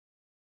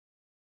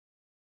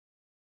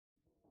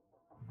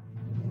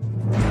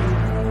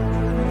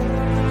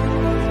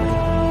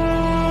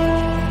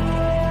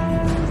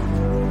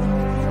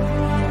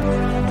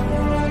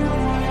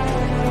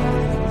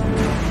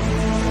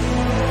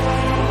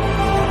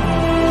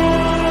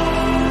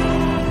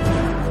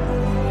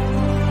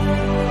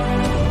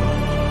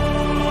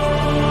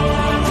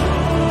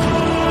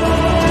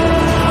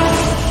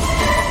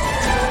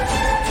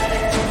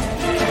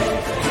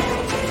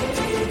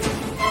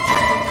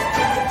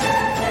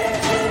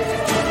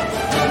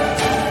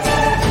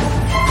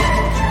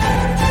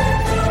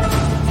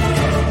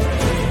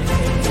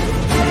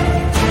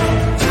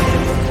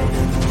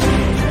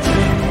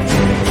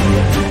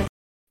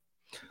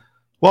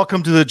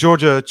Welcome to the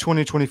Georgia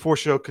 2024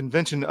 show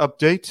convention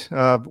update.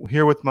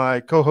 Here with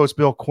my co-host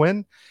Bill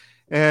Quinn,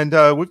 and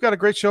we've got a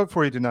great show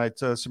for you tonight.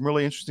 Some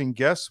really interesting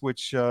guests,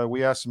 which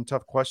we asked some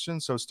tough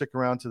questions. So stick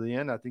around to the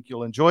end. I think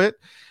you'll enjoy it.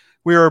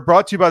 We are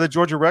brought to you by the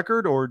Georgia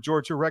Record or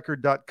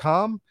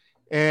GeorgiaRecord.com.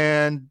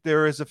 And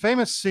there is a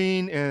famous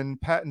scene in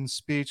Patton's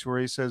speech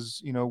where he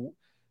says, you know,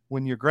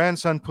 when your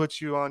grandson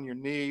puts you on your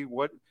knee,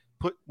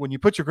 when you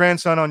put your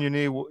grandson on your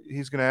knee,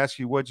 he's going to ask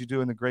you, what'd you do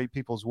in the Great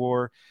People's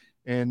War?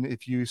 And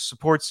if you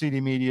support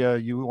CD Media,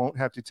 you won't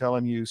have to tell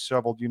him you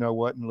shoveled you know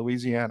what in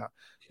Louisiana,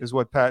 is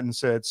what Patton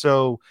said.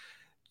 So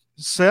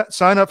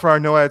sign up for our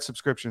no ad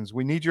subscriptions.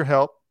 We need your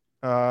help.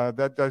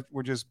 That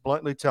we're just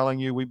bluntly telling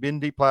you. We've been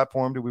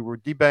deplatformed. We were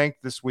debanked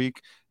this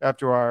week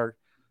after our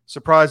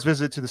surprise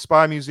visit to the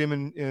Spy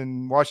Museum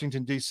in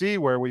Washington, D.C.,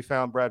 where we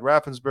found Brad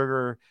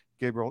Raffensperger,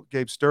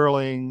 Gabe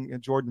Sterling,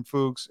 and Jordan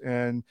Fuchs,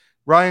 and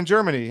Ryan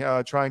Germany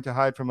trying to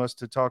hide from us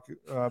to talk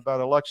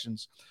about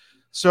elections.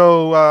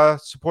 So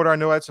support our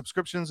no ad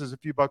subscriptions is a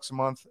few bucks a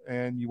month,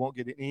 and you won't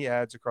get any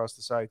ads across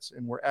the sites.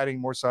 And we're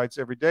adding more sites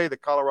every day. The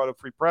Colorado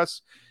Free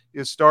Press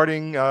is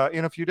starting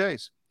in a few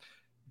days.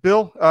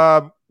 Bill,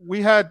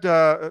 we had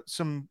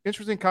some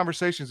interesting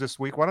conversations this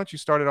week. Why don't you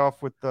start it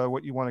off with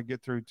what you want to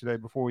get through today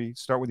before we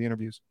start with the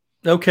interviews?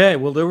 Okay.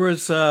 Well, there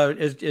was,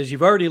 as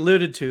you've already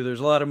alluded to,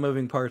 there's a lot of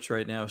moving parts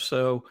right now.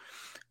 So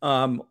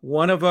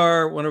one of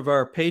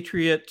our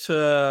Patriot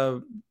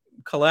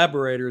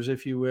collaborators,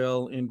 if you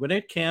will, in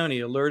Gwinnett County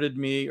alerted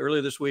me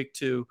earlier this week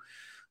to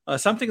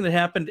something that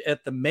happened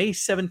at the May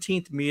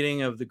 17th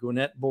meeting of the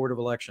Gwinnett Board of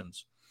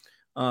Elections.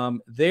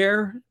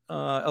 Their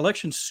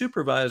election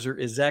supervisor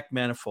is Zach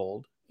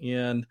Manifold,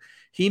 and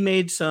he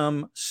made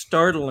some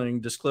startling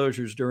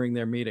disclosures during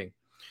their meeting.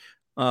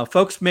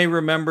 Folks may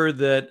remember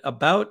that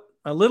about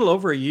a little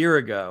over a year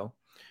ago,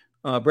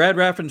 Brad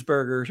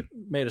Raffensperger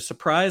made a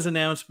surprise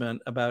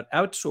announcement about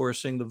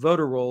outsourcing the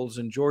voter rolls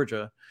in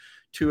Georgia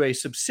to a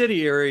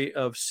subsidiary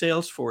of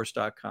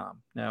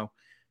Salesforce.com. Now,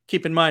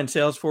 keep in mind,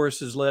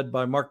 Salesforce is led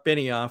by Mark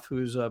Benioff,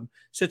 who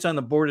sits on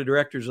the board of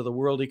directors of the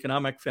World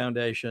Economic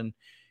Foundation.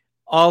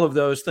 All of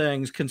those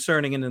things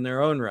concerning it in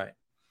their own right.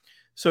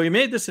 So he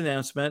made this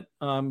announcement.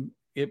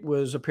 It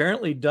was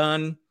apparently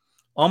done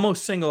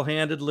almost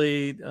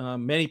single-handedly.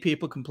 Many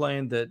people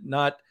complained that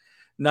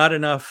not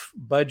enough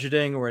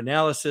budgeting or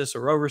analysis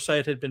or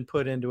oversight had been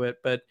put into it.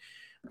 But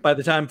by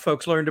the time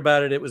folks learned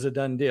about it, it was a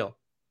done deal.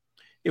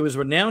 It was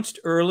announced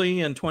early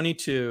in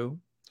 22.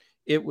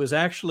 It was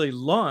actually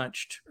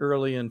launched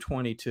early in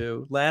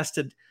 22,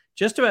 lasted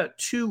just about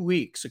 2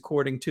 weeks,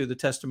 according to the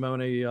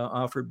testimony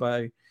offered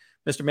by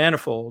Mr.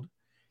 Manifold.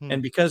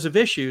 And because of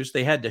issues,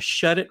 they had to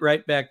shut it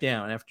right back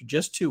down after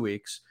just 2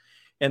 weeks.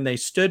 And they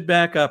stood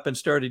back up and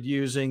started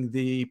using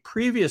the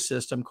previous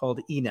system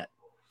called eNet.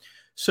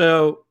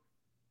 So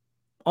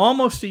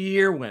almost a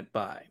year went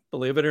by,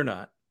 believe it or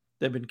not.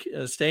 They've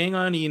been staying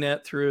on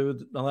eNet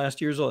through the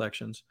last year's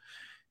elections.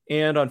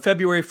 And on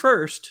February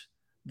 1st,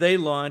 they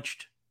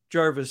launched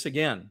Jarvis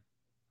again.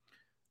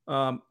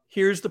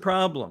 Here's the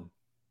problem.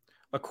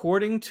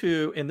 According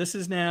to, and this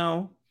is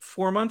now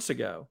 4 months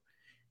ago,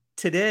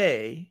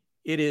 today,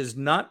 it is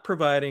not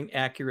providing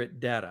accurate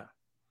data.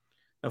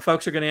 Now,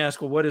 folks are going to ask,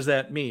 well, what does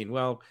that mean?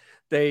 Well,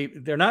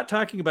 they're not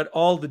talking about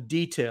all the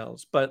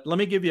details, but let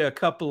me give you a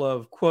couple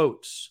of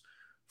quotes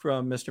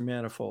from Mr.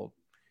 Manifold.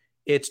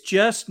 It's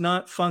just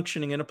not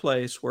functioning in a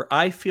place where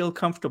I feel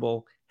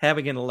comfortable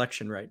having an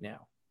election right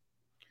now.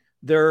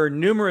 There are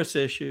numerous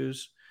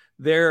issues.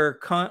 There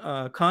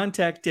are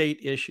contact date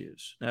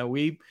issues. Now,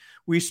 we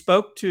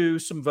spoke to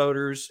some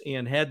voters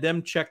and had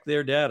them check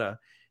their data,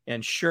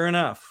 and sure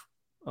enough,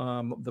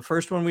 the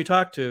first one we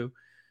talked to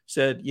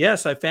said,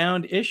 yes, I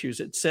found issues.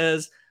 It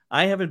says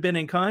I haven't been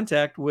in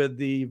contact with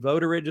the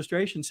voter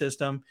registration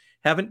system,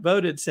 haven't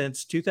voted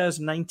since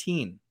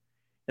 2019.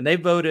 And they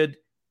voted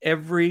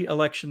every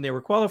election they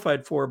were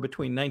qualified for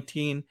between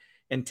 19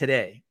 and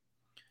today.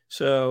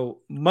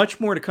 So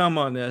much more to come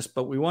on this,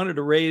 but we wanted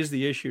to raise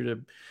the issue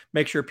to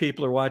make sure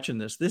people are watching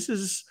this. This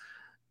is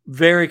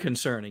very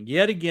concerning.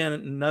 Yet again,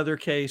 another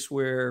case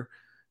where,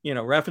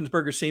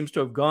 Raffensperger seems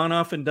to have gone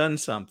off and done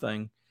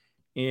something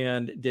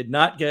and did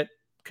not get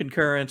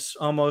concurrence,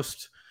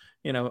 almost,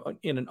 in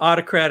an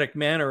autocratic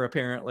manner,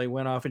 apparently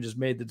went off and just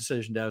made the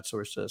decision to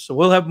outsource this. So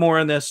we'll have more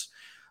on this,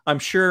 I'm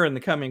sure, in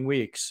the coming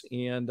weeks,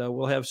 and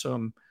we'll have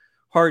some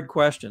hard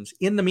questions.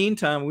 In the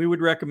meantime, we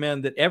would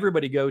recommend that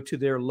everybody go to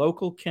their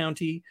local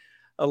county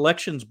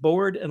elections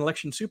board and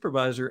election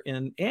supervisor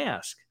and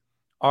ask,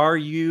 are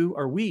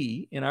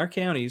we in our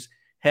counties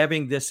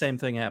having this same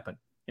thing happen?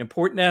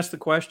 Important to ask the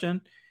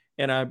question.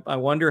 And I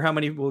wonder how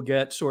many will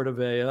get sort of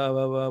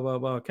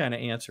a kind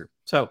of answer.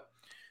 So,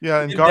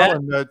 yeah, and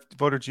Garland,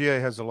 voter GA,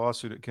 has a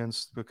lawsuit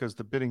against because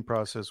the bidding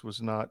process was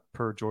not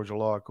per Georgia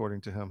law, according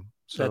to him.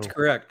 So, that's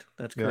correct.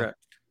 That's correct.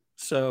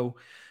 So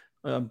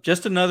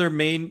just another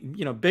main,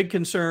 big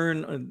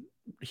concern,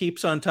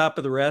 heaps on top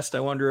of the rest. I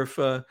wonder if,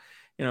 Mr.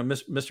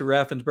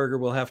 Raffensperger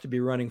will have to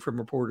be running from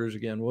reporters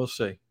again. We'll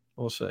see.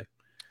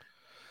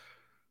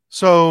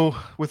 So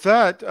with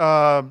that,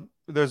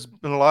 there's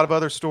been a lot of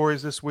other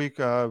stories this week.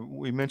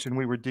 We mentioned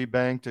we were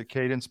debanked at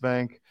Cadence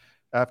Bank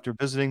after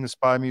visiting the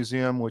Spy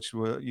Museum, which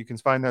you can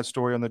find that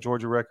story on the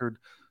Georgia Record,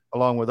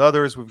 along with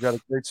others. We've got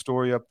a great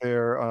story up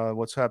there.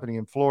 What's happening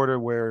in Florida,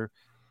 where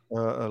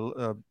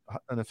an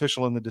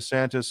official in the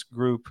DeSantis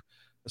group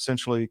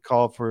essentially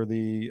called for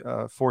the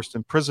forced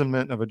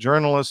imprisonment of a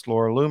journalist,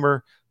 Laura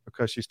Loomer,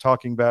 because she's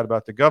talking bad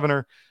about the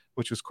governor,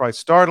 which was quite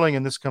startling.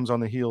 And this comes on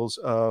the heels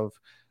of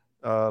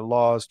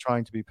laws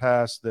trying to be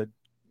passed that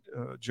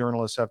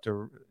journalists have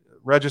to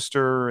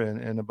register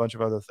and a bunch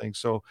of other things.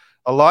 So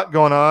a lot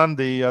going on.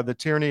 The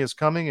tyranny is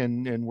coming,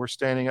 and we're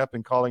standing up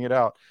and calling it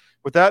out.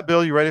 With that,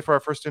 Bill, you ready for our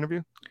first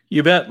interview?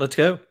 You bet. Let's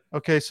go.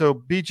 Okay, so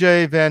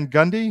BJ Van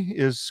Gundy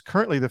is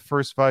currently the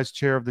first vice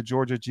chair of the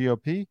Georgia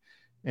GOP,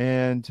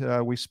 and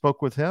we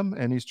spoke with him,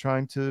 and he's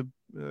trying to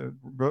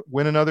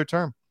win another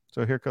term.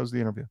 So here goes the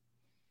interview.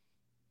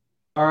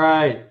 All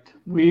right,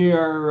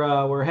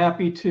 we're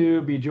happy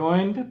to be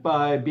joined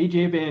by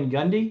BJ Van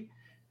Gundy,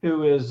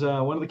 who is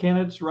one of the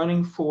candidates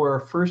running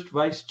for first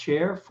vice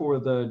chair for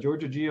the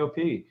Georgia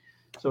GOP.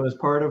 So as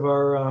part of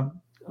our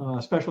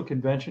special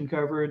convention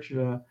coverage,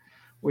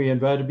 we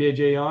invited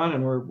BJ on,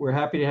 and we're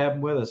happy to have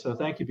him with us. So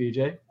thank you,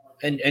 BJ.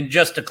 And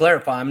just to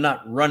clarify, I'm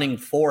not running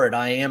for it.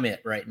 I am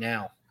it right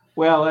now.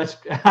 Well,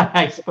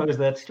 I suppose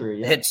that's true.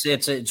 Yeah.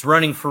 It's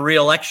running for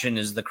re-election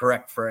is the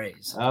correct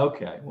phrase.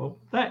 Okay. Well,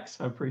 thanks.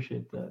 I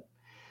appreciate that.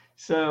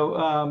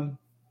 So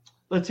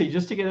let's see.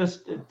 Just to get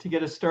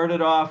us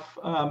started off,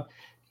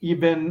 you've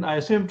been, I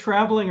assume,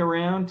 traveling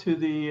around to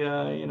the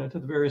to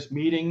the various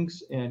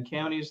meetings and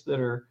counties that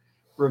are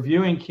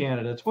reviewing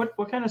candidates.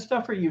 What kind of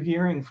stuff are you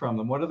hearing from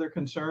them? What are their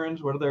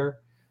concerns? What are their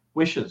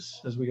wishes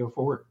as we go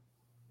forward?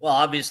 Well,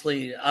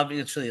 obviously,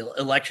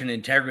 election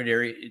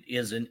integrity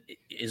is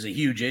a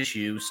huge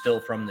issue still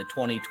from the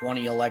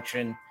 2020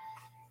 election,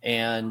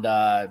 and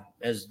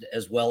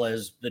as well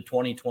as the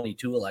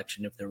 2022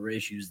 election, if there were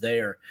issues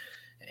there.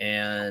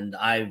 And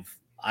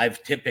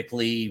I've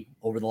typically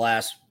over the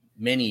last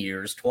many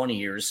years, 20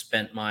 years,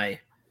 spent my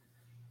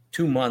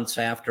 2 months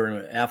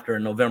after a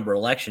November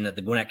election at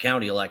the Gwinnett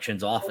County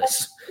Elections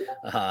Office,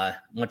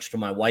 much to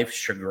my wife's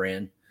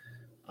chagrin,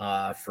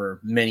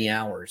 for many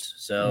hours.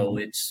 So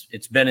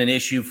it's been an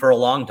issue for a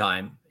long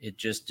time. It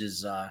just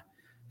is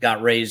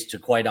got raised to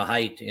quite a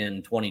height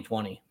in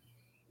 2020.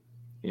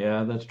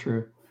 Yeah, that's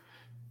true.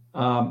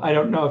 I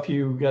don't know if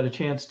you got a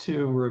chance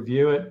to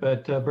review it,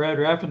 but Brad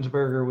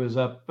Raffensperger was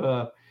up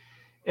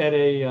at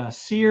a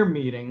CEIR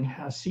meeting,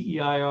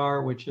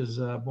 CEIR, which is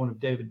one of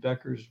David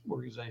Becker's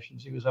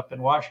organizations. He was up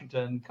in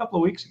Washington a couple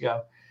of weeks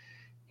ago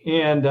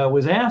and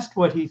was asked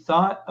what he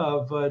thought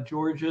of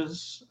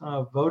Georgia's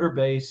voter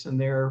base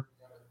and their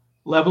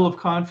level of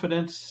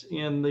confidence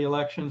in the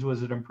elections.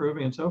 Was it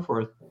improving and so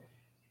forth?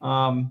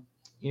 And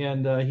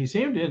he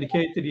seemed to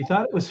indicate that he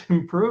thought it was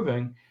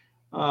improving,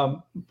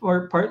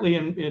 partly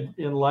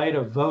in light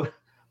of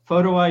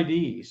photo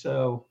ID.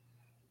 So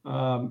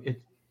I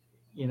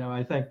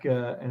think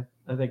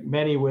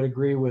many would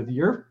agree with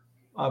your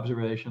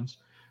observations.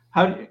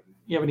 How do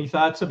you have any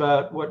thoughts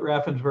about what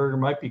Raffensperger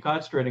might be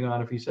concentrating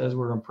on if he says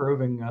we're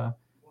improving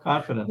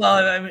confidence?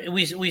 Well, I mean,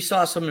 we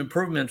saw some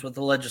improvements with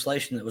the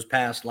legislation that was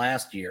passed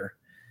last year,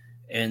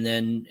 and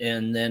then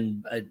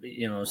a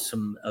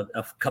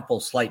couple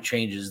slight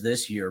changes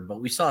this year. But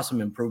we saw some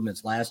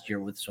improvements last year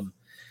with some,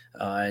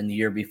 and the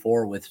year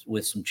before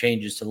with some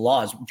changes to the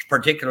laws,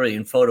 particularly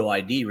in photo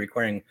ID,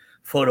 requiring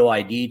photo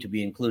ID to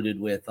be included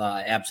with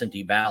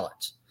absentee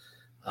ballots.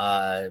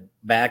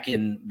 Back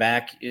in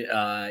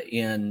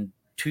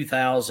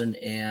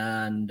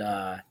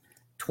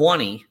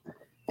 2020,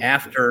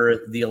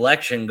 after the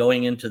election,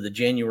 going into the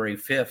January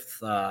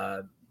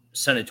 5th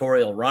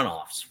senatorial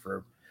runoffs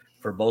for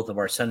both of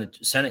our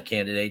Senate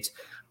candidates,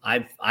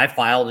 I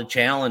filed a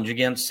challenge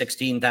against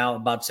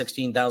about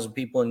 16,000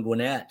 people in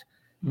Gwinnett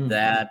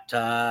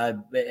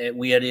that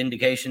we had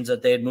indications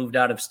that they had moved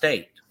out of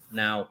state.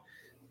 Now,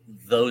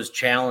 those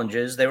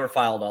challenges, they were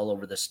filed all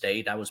over the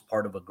state. I was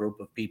part of a group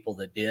of people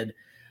that did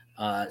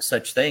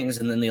such things.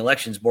 And then the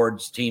elections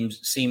board's teams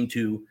seemed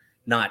to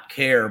not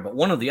care. But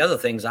one of the other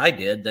things I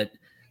did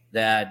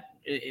that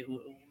it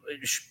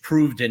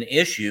proved an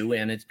issue,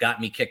 and it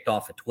got me kicked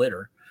off of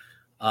Twitter,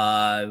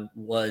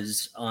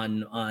 was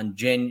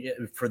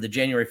for the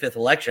January 5th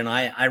election,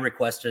 I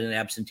requested an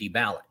absentee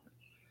ballot.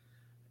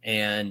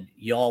 And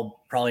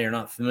y'all probably are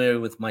not familiar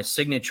with my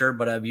signature,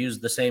 but I've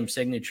used the same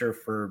signature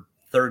for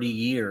 30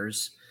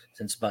 years,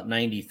 since about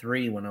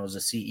 93, when I was a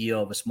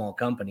CEO of a small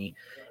company.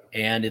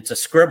 And it's a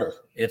scribble.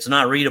 It's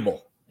not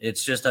readable.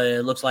 It's just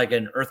it looks like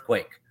an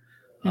earthquake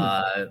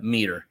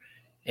meter.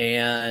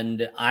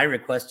 And I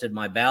requested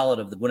my ballot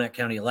of the Gwinnett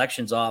County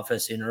Elections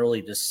Office in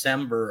early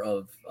December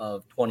of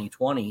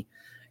 2020,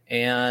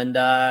 and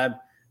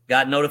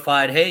got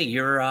notified, hey,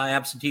 your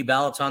absentee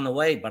ballot's on the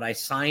way. But I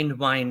signed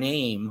my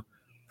name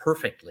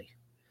perfectly.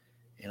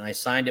 And I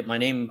signed it. My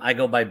name, I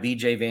go by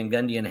BJ Van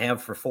Gundy and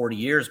have for 40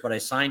 years, but I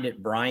signed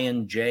it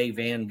Brian J.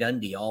 Van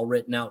Gundy, all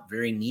written out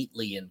very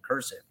neatly in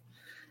cursive.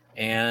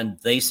 and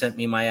they sent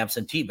me my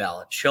absentee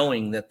ballot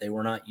showing that they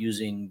were not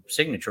using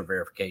signature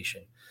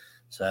verification.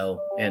 So,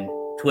 and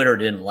Twitter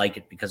didn't like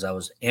it because I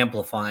was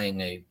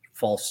amplifying a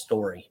false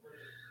story.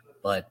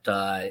 But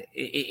photo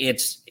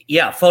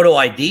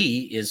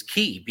ID is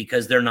key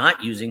because they're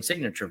not using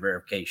signature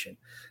verification.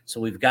 So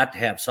we've got to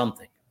have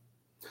something.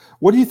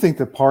 What do you think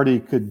the party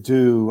could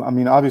do? I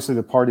mean, obviously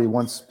the party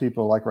wants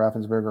people like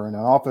Raffensperger in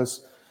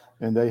office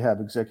and they have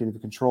executive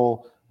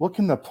control. What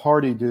can the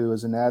party do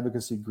as an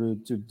advocacy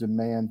group to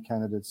demand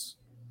candidates?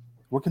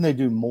 What can they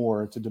do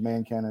more to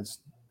demand candidates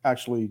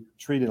actually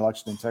treat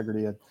election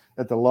integrity at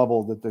the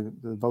level that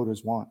the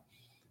voters want?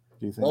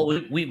 Do you think?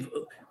 Well,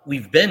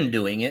 we've been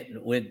doing it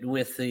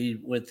with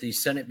the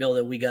Senate bill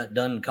that we got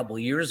done a couple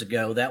of years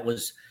ago. That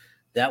was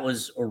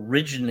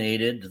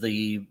originated,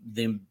 the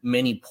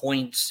many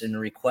points and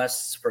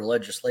requests for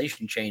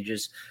legislation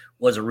changes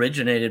was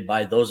originated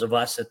by those of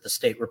us at the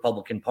state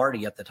Republican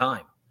Party at the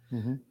time.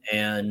 Mm-hmm.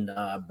 And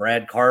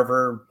Brad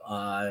Carver,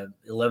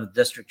 11th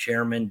district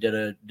chairman, did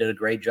a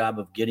great job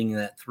of getting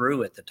that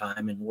through at the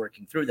time and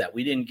working through that.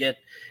 We didn't get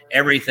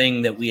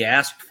everything that we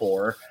asked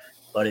for,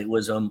 but it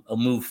was a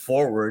move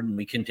forward, and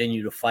we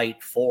continue to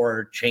fight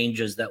for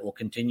changes that will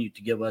continue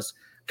to give us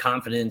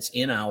confidence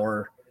in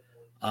our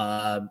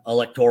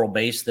electoral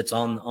base that's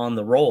on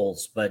the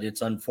rolls. But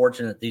it's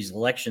unfortunate these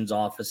elections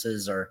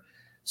offices are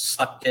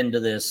sucked into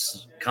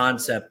this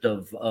concept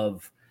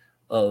of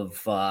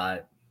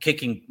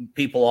kicking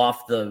people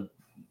off the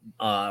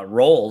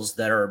rolls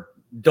that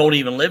don't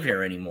even live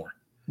here anymore.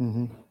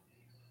 Mm-hmm.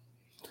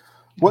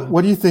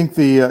 What do you think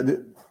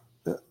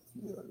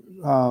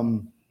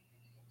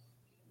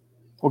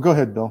well, go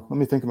ahead, Bill. Let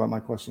me think about my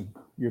question.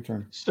 Your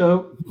turn.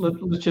 So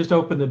let's just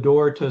open the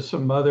door to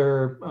some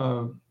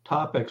other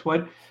topics.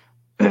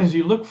 As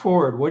you look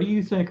forward, what do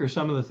you think are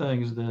some of the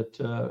things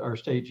that our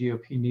state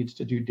GOP needs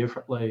to do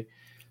differently,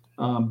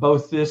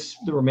 both the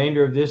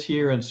remainder of this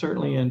year and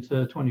certainly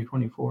into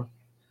 2024?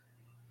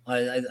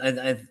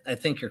 I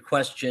think your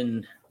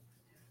question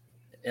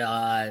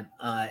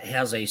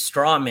has a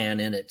straw man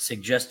in it,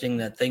 suggesting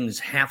that things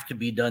have to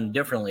be done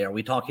differently. Are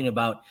we talking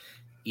about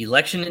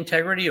election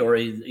integrity or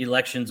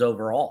elections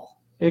overall?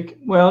 It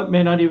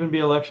may not even be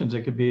elections.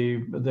 It could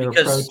be their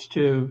approach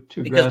to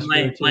because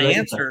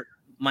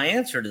my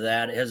answer to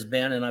that has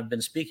been, and I've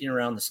been speaking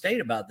around the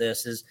state about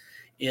this,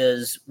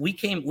 is we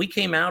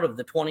came out of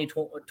the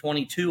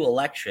 2022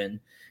 election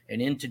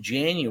and into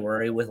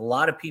January with a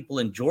lot of people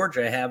in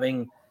Georgia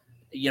having,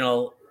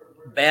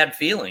 bad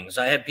feelings.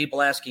 I had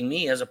people asking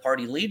me as a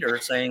party leader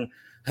saying,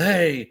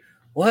 hey,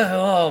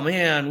 well, oh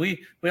man,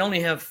 we only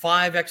have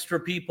 5 extra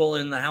people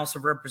in the House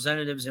of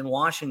Representatives in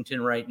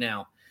Washington right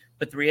now.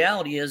 But the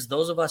reality is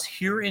those of us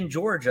here in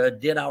Georgia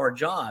did our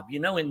job,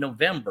 in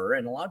November,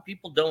 and a lot of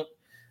people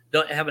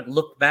haven't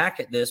looked back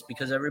at this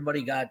because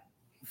everybody got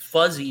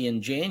fuzzy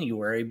in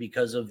January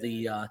because of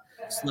the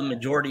slim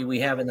majority we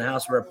have in the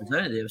House of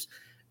Representatives,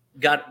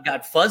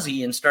 got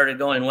fuzzy and started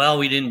going, well,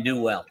 we didn't do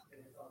well.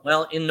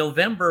 Well, in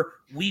November,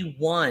 we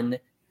won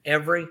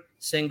every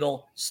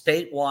single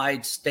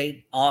statewide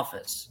state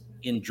office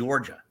in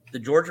Georgia. The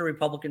Georgia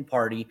Republican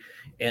Party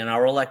and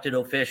our elected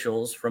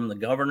officials, from the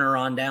governor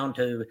on down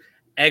to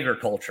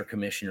agriculture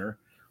commissioner,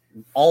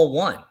 all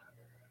won.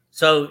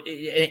 So,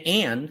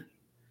 and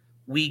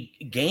we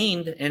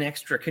gained an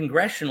extra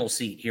congressional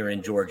seat here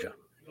in Georgia.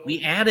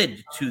 We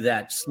added to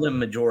that slim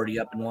majority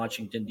up in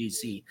Washington,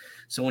 D.C.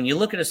 So when you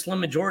look at a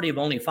slim majority of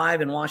only 5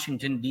 in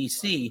Washington,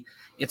 D.C.,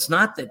 it's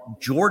not that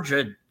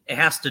Georgia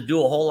has to do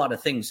a whole lot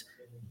of things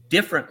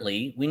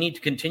differently. We need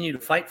to continue to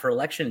fight for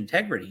election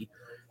integrity.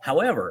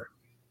 However,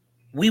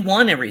 we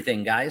won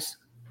everything, guys.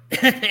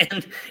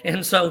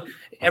 and so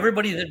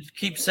everybody that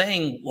keeps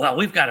saying, well,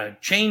 we've got to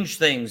change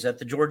things at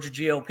the Georgia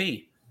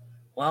GOP.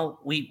 Well,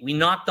 we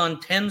knocked on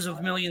tens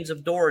of millions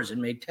of doors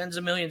and made tens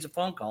of millions of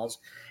phone calls.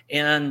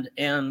 And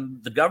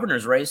the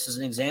governor's race is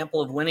an example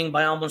of winning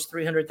by almost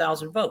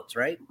 300,000 votes,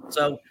 right?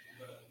 So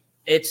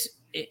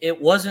it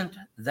wasn't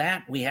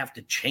that we have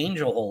to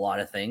change a whole lot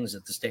of things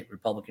at the state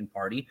Republican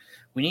Party.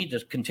 We need to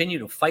continue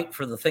to fight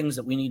for the things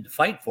that we need to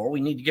fight for. We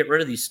need to get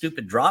rid of these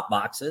stupid drop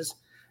boxes,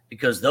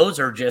 because those,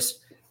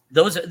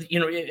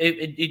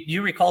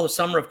 you recall the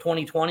summer of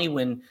 2020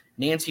 when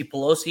Nancy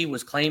Pelosi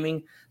was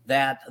claiming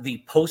that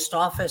the post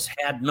office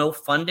had no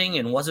funding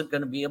and wasn't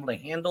going to be able to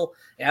handle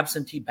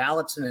absentee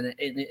ballots. And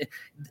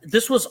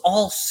this was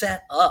all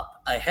set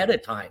up ahead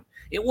of time.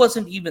 It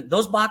wasn't even,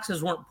 those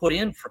boxes weren't put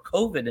in for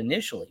COVID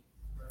initially.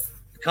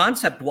 The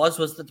concept was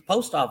that the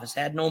post office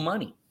had no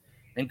money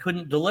and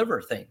couldn't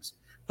deliver things.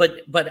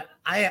 But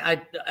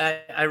I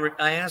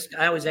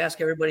always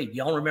ask everybody, do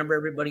y'all remember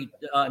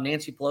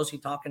Nancy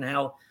Pelosi talking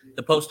how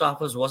the post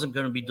office wasn't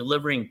going to be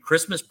delivering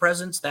Christmas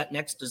presents that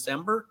next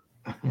December?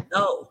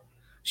 No,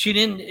 she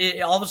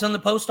didn't. All of a sudden, the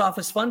post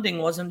office funding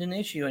wasn't an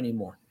issue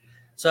anymore.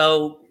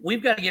 So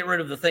we've got to get rid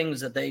of the things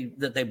that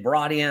they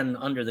brought in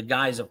under the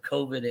guise of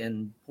COVID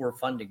and poor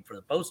funding for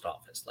the post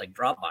office, like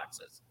drop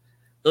boxes.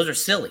 Those are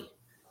silly.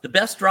 The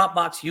best drop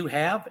box you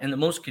have and the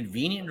most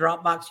convenient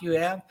drop box you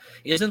have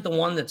isn't the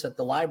one that's at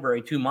the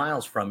library 2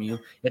 miles from you.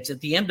 It's at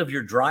the end of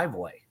your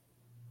driveway.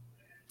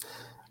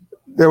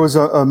 There was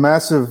a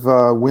massive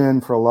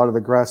win for a lot of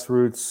the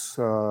grassroots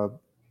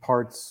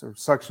parts or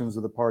sections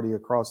of the party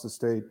across the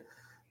state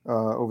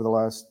over the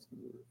last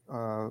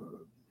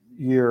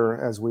year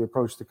as we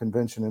approach the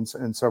convention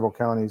in several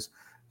counties.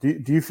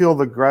 Do you feel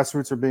the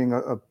grassroots are being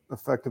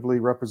effectively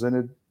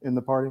represented in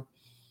the party?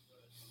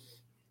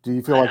 Do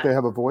you feel like they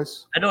have a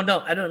voice? I don't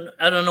know. I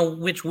don't know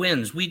which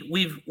wins.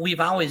 We've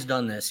always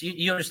done this.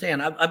 You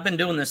understand? I've been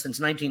doing this since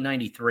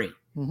 1993,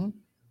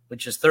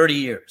 which is 30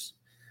 years.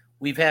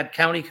 We've had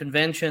county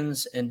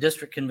conventions and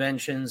district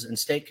conventions and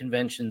state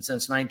conventions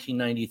since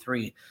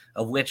 1993,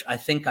 of which I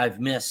think I've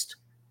missed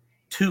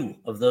 2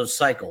 of those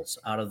cycles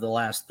out of the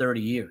last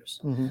 30 years.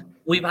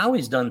 We've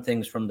always done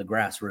things from the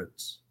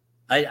grassroots.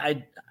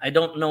 I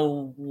don't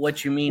know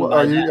what you mean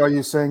by that. Are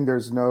you saying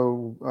there's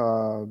no,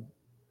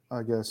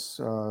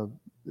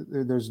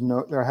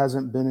 there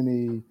hasn't been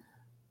any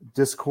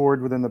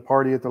discord within the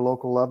party at the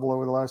local level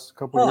over the last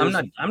couple of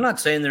years? I'm not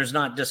saying there's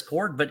not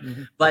discord,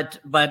 but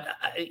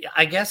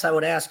I guess I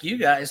would ask you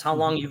guys how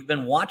long you've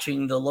been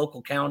watching the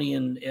local county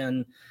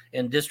and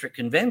district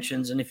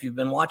conventions, and if you've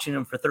been watching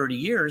them for 30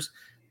 years,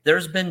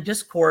 there's been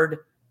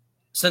discord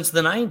since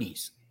the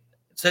 90s.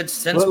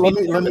 Since let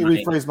me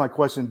rephrase my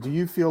question. Do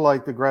you feel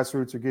like the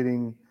grassroots are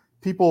getting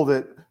people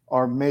that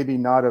are maybe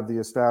not of the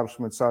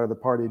establishment side of the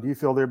party? Do you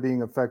feel they're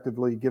being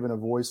effectively given a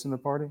voice in the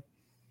party?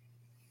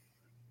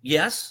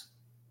 Yes,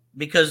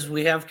 because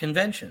we have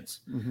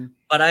conventions.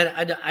 But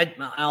I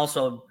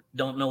also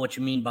don't know what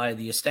you mean by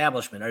the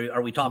establishment.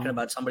 Are we talking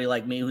about somebody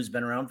like me who's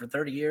been around for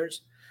 30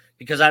 years?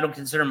 Because I don't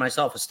consider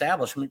myself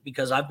establishment,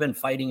 because I've been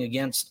fighting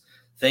against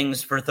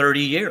things for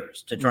 30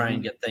 years to try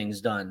and get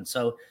things done.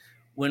 So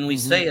when we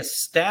say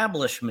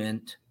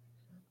establishment,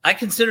 I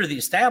consider the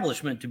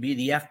establishment to be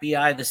the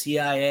FBI, the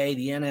CIA,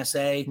 the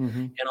NSA,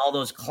 and all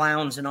those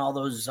clowns and all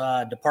those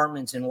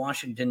departments in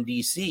Washington,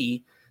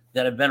 D.C.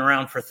 that have been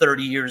around for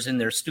 30 years in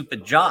their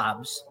stupid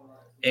jobs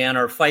and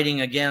are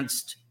fighting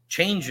against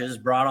changes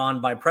brought on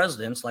by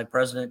presidents like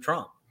President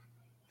Trump.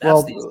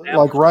 Well,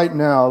 like right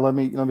now, let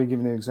me give you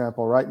an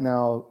example. Right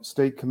now,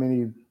 state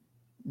committeemen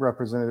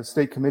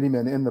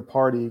in the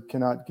party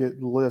cannot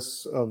get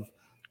lists of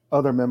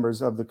other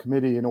members of the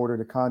committee in order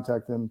to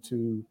contact them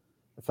to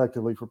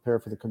effectively prepare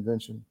for the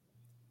convention.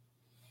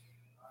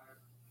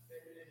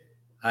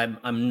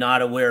 I'm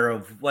not aware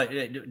of what.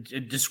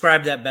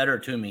 Describe that better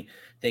to me.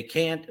 They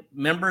can't.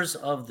 Members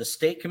of the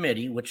state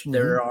committee, which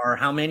there are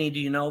how many? Do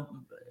you know?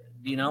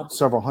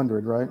 Several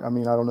hundred, right? I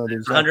mean, I don't know the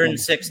exact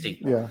 160.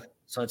 Yeah.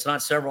 So it's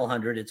not several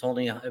hundred. It's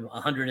only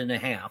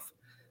 150.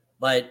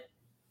 But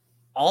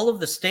all of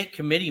the state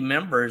committee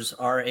members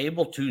are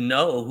able to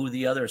know who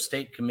the other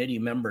state committee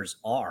members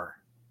are.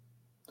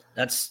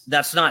 That's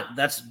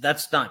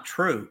not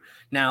true.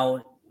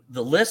 Now,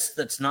 the list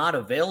that's not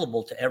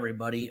available to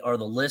everybody are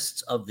the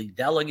lists of the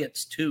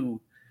delegates to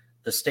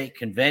the state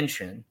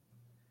convention,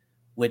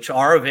 which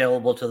are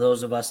available to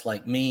those of us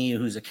like me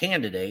who's a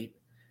candidate.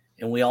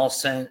 And we all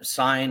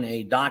sign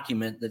a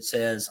document that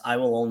says, I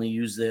will only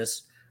use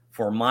this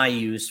for my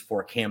use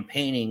for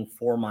campaigning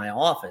for my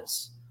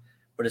office.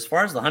 But as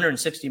far as the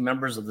 160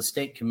 members of the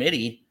state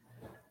committee,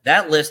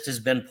 that list has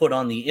been put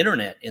on the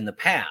internet in the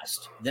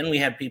past. Then we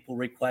had people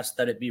request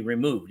that it be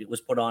removed. It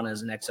was put on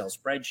as an Excel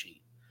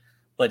spreadsheet.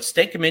 But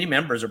state committee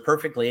members are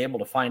perfectly able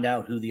to find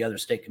out who the other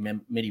state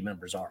committee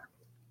members are.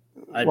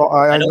 I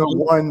know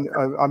one,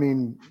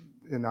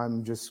 and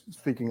I'm just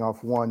speaking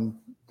off one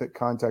that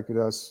contacted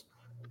us,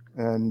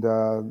 and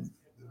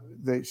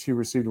she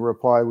received a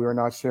reply. We are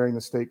not sharing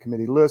the state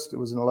committee list. It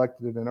was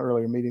elected in an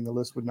earlier meeting. The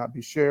list would not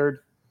be shared.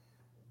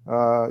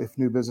 If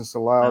new business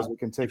allows, we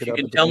can take it up.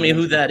 You can tell me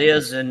who that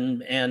is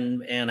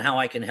and how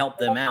I can help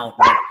them out.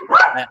 But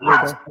I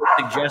would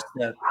suggest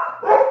that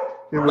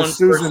it was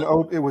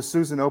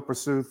Susan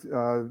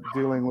Oprasuth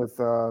dealing with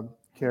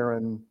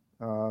Karen.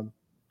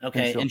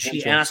 Okay, and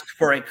she asked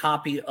for a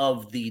copy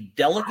of the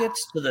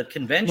delegates to the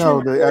convention. No,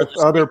 the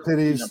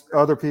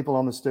other people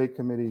on the state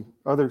committee,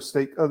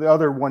 the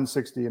other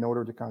 160 in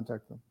order to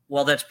contact them.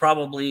 Well, that's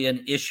probably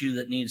an issue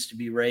that needs to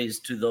be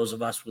raised to those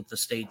of us with the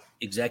state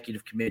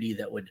executive committee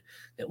that would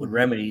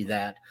remedy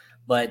that.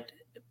 But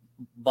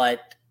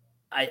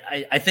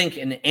I think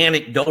an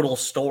anecdotal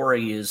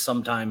story is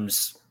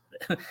sometimes,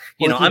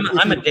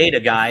 I'm a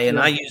data guy, and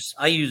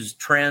I use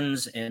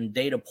trends and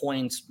data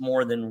points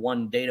more than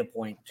one data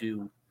point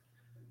to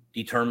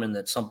determine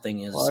that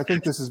something is. Well, I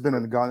think this has been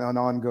an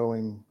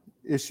ongoing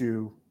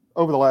issue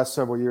over the last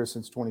several years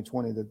since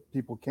 2020, that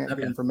people can't get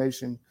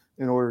information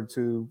in order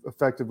to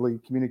effectively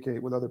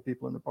communicate with other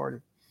people in the party.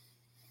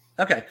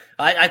 Okay.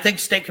 I think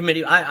state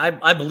committee,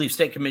 I believe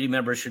state committee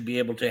members should be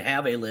able to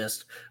have a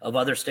list of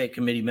other state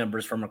committee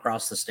members from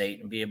across the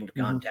state and be able to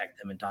contact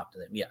them and talk to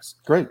them. Yes.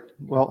 Great.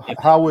 Well,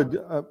 how would,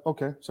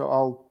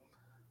 so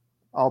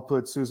I'll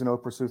put Susan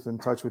Oprasuth in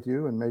touch with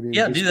you, and maybe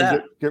do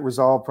that. Get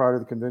resolved prior to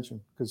the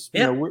convention, because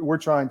we're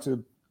trying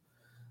to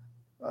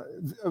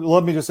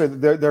let me just say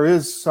that there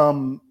is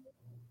some,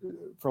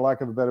 for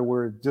lack of a better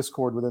word,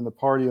 discord within the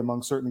party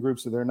among certain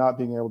groups that they're not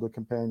being able to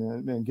campaign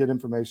and get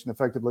information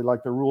effectively.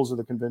 Like the rules of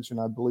the convention,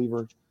 I believe,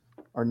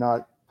 are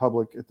not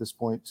public at this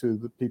point to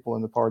the people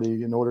in the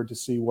party in order to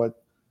see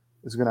what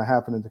is going to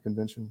happen at the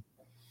convention.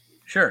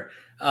 Sure.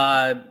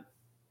 I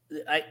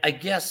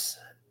guess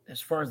as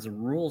far as the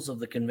rules of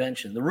the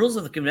convention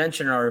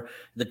are,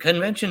 the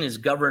convention is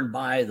governed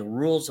by the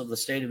rules of the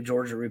state of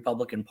Georgia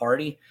Republican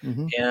Party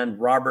and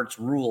Robert's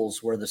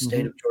rules, where the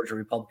state of Georgia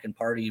Republican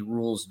Party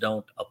rules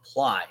don't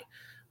apply.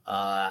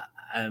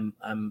 I'm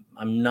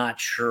not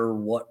sure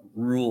what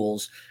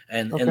rules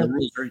and the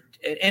rules are,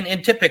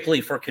 and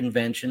typically for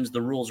conventions,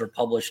 the rules are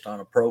published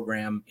on a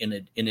program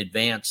in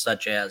advance,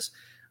 such as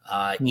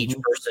each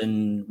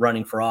person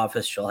running for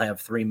office shall have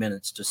 3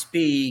 minutes to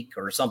speak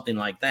or something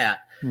like that.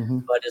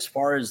 But as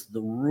far as the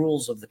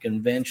rules of the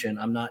convention,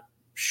 I'm not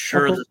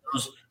sure that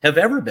those have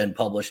ever been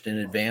published in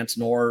advance,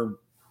 nor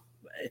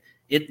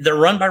they're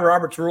run by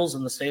Robert's rules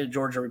in the state of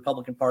Georgia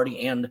Republican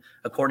Party and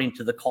according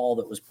to the call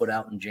that was put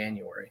out in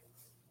January.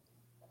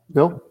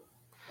 Bill?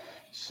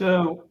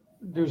 So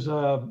there's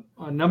a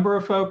number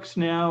of folks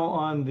now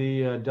on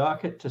the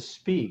docket to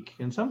speak,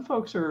 and some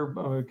folks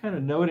are kind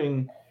of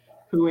noting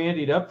who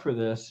anteed up for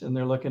this, and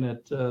they're looking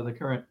at the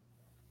current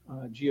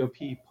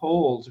GOP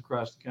polls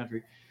across the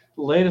country.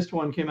 The latest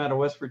one came out of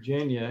West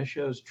Virginia,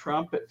 shows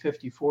Trump at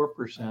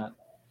 54%,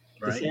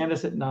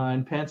 DeSantis at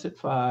 9%, Pence at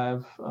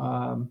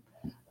 5%,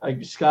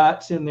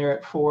 Scott's in there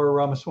at 4%,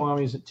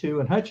 Ramaswamy's at 2%,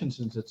 and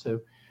Hutchinson's at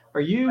 2%. Are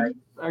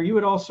you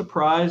at all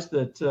surprised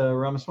that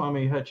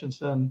Ramaswamy,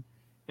 Hutchinson,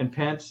 and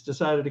Pence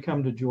decided to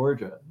come to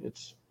Georgia? It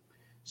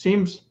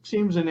seems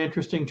an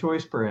interesting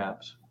choice,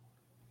 perhaps.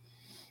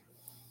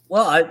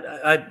 Well,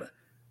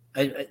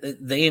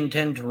 they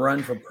intend to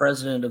run for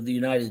president of the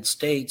United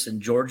States,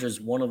 and Georgia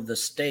is one of the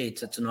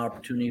states. It's an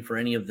opportunity for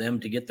any of them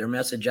to get their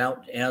message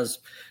out, as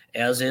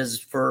is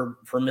for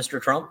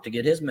Mr. Trump to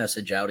get his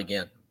message out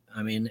again.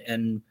 I mean,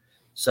 and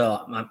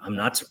so I'm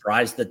not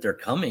surprised that they're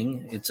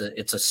coming.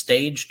 It's a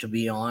stage to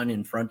be on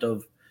in front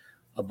of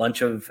a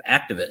bunch of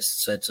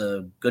activists. It's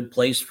a good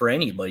place for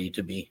anybody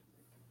to be.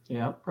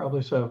 Yeah,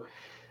 probably so.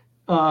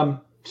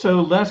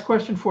 So last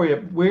question for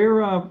you.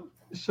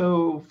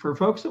 So for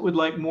folks that would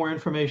like more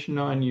information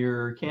on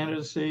your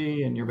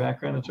candidacy and your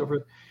background and so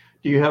forth,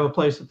 do you have a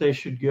place that they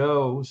should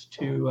go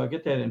to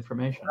get that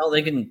information? Well,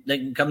 they can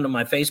come to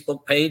my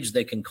Facebook page.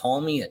 They can call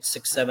me at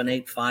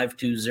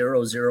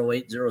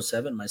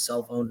 678-520-0807, my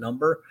cell phone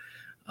number.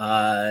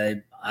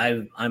 I'm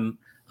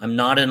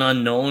not an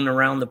unknown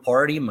around the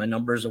party. My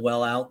numbers are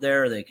well out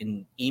there. They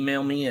can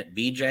email me at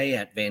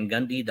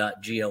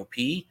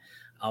bj@vangundy.gop.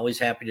 Always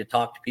happy to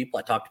talk to people.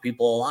 I talk to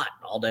people a lot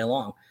all day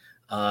long.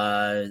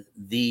 But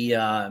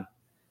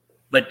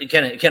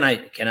can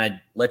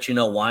I let you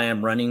know why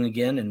I'm running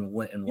again and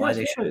why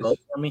they should vote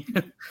for me?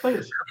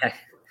 Please. Okay.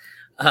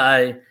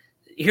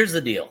 Here's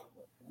the deal.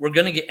 We're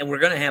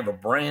gonna have a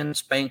brand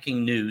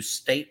spanking new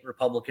state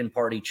Republican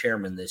Party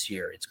chairman this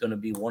year. It's going to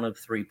be one of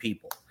 3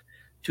 people.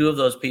 2 of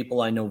those people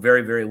I know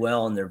very, very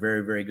well, and they're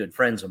very, very good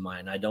friends of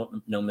mine. I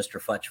don't know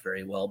Mr. Futch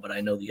very well, but I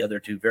know the other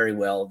 2 very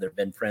well. They've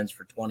been friends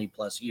for 20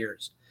 plus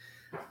years.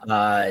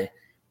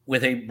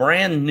 With a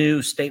brand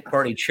new state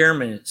party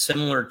chairman, it's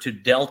similar to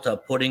Delta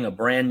putting a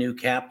brand new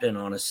captain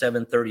on a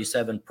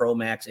 737 Pro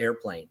Max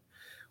airplane.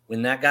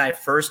 When that guy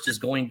first is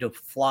going to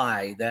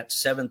fly that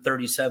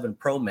 737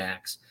 Pro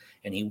Max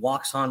and he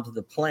walks onto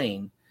the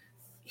plane,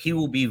 he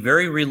will be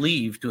very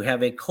relieved to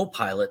have a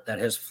co-pilot that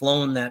has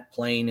flown that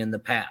plane in the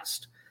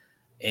past.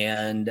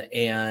 And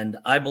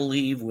I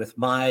believe with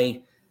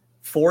my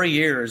 4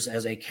 years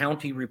as a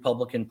county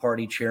Republican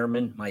Party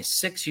chairman, my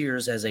 6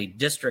 years as a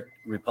district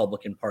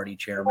Republican Party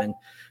chairman,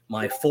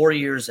 my 4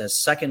 years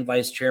as second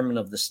vice chairman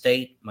of the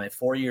state, my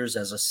 4 years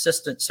as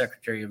assistant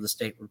secretary of the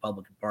state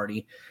Republican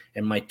Party,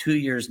 and my 2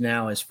 years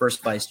now as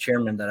first vice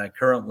chairman that I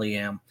currently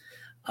am,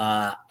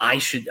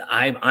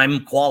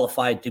 I'm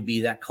qualified to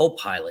be that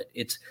co-pilot.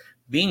 It's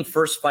being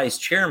first vice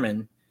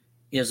chairman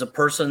is a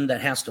person that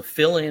has to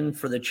fill in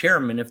for the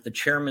chairman if the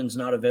chairman's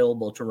not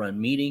available to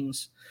run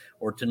meetings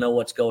or to know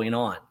what's going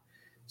on.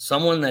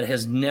 Someone that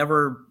has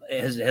never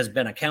has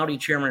been a county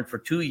chairman for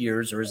 2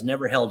 years or has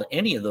never held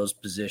any of those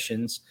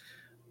positions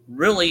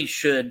really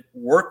should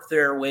work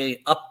their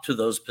way up to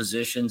those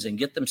positions and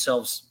get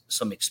themselves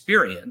some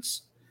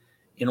experience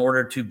in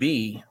order to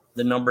be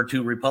the number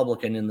 2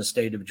 Republican in the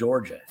state of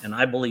Georgia. And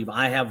I believe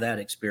I have that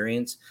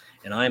experience,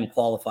 and I am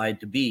qualified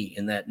to be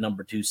in that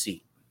number 2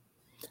 seat.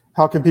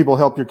 How can people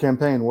help your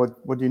campaign?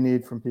 What do you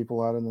need from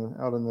people out in the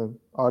audience?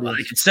 Well,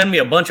 they could send me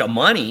a bunch of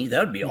money.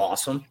 That would be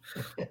awesome.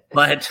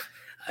 But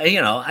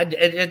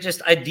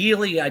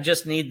ideally, I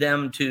just need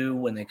them to,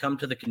 when they come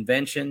to the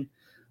convention,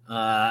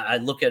 I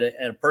look at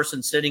a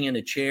person sitting in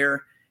a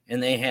chair,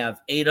 and they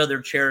have 8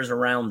 other chairs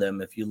around them.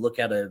 If you look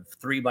at a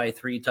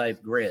 3x3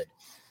 type grid,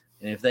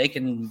 and if they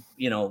can,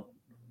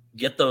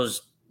 get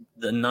the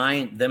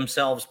 9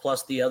 themselves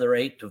plus the other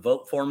 8 to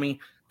vote for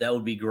me, that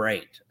would be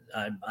great.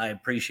 I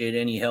appreciate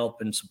any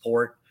help and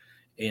support,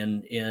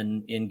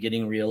 in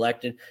getting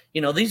reelected.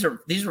 These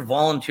are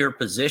volunteer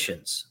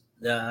positions.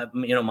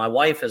 My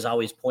wife has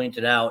always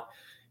pointed out,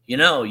 you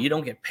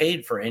don't get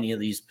paid for any of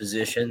these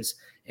positions.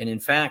 And in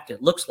fact,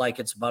 it looks like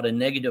it's about a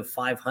negative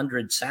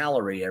 500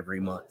 salary every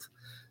month.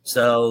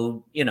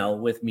 So,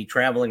 with me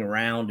traveling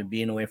around and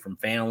being away from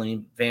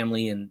family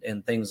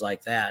and things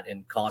like that,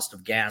 and cost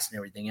of gas and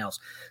everything else.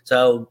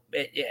 So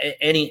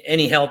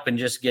any help in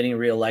just getting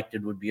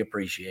reelected would be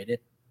appreciated.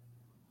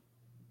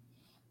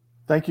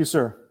 Thank you,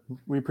 sir.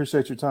 We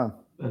appreciate your time.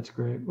 That's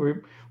great.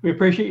 We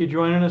appreciate you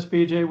joining us,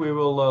 BJ. We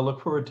will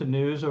look forward to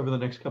news over the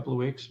next couple of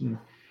weeks, and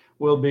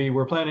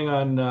we're planning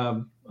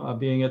on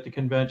being at the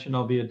convention.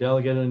 I'll be a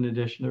delegate in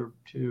addition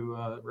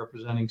to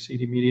representing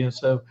CD Media.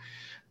 So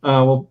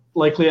we'll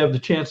likely have the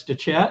chance to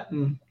chat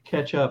and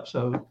catch up.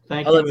 So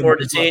thank you. I look forward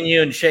to seeing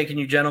you and shaking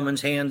you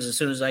gentlemen's hands as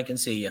soon as I can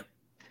see you.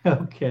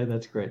 Okay,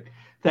 that's great.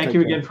 Thank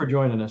you again for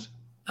joining us.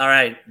 All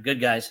right.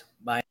 Good, guys.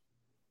 Bye.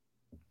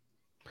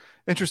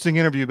 Interesting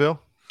interview, Bill.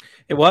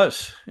 It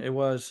was.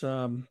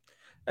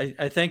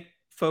 I think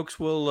folks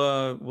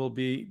will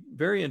be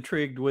very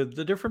intrigued with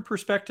the different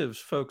perspectives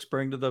folks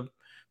bring to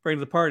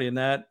the party, and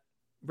that,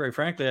 very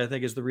frankly, I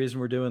think is the reason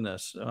we're doing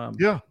this.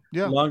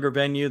 Longer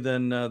venue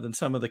than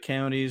some of the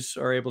counties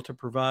are able to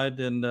provide,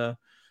 and a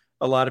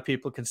lot of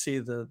people can see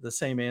the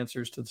same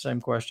answers to the same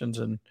questions,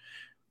 and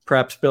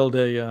perhaps build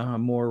a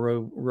more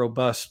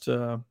robust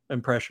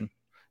impression.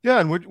 Yeah,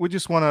 and we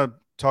just want to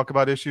talk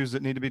about issues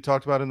that need to be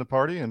talked about in the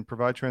party and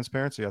provide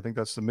transparency. I think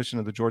that's the mission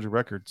of the Georgia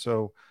Record.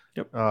 So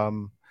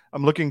I'm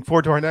looking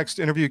forward to our next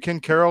interview. Ken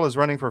Carroll is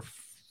running for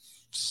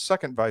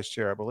second vice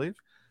chair, I believe.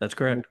 That's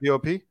correct.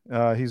 GOP.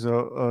 He's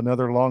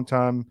another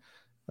longtime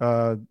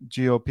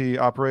GOP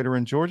operator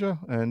in Georgia.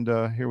 And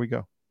here we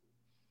go.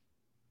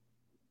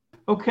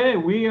 Okay,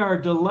 we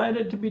are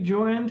delighted to be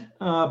joined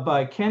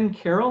by Ken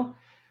Carroll.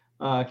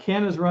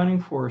 Ken is running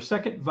for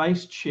second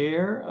vice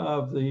chair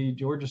of the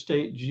Georgia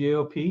State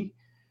GOP.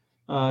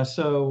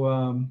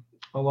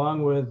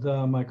 Along with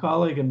my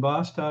colleague and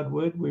boss, Todd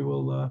Wood, we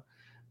will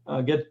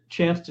get a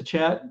chance to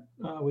chat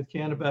with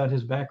Ken about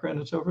his background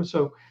and so forth.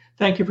 So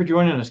thank you for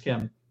joining us,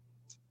 Ken.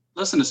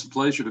 Listen, it's a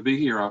pleasure to be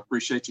here. I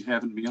appreciate you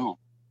having me on.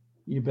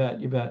 You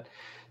bet.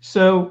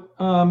 So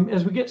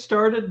as we get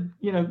started,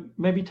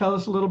 maybe tell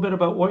us a little bit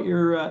about what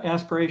your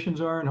aspirations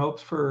are and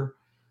hopes for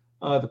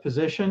the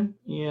position,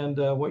 and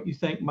what you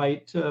think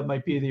might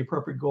be the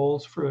appropriate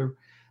goals for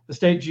the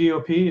state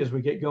GOP as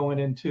we get going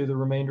into the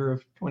remainder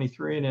of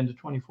 23 and into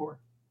 24.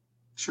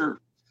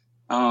 Sure.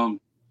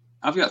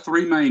 I've got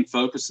three main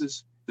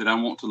focuses that I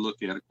want to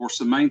look at. Of course,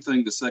 the main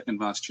thing the second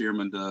vice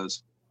chairman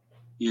does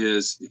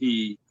is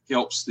he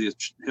helps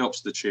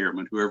the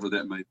chairman, whoever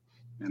that may be.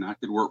 And I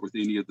could work with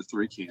any of the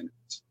three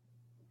candidates.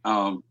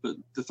 But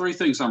the three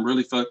things I'm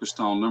really focused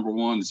on, number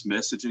one is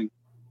messaging,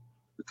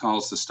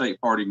 because the state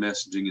party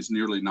messaging is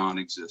nearly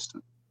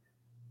non-existent.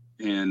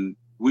 And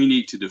we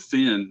need to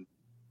defend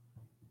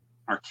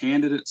our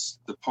candidates,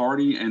 the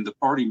party, and the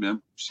party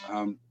members.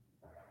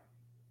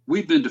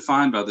 We've been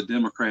defined by the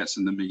Democrats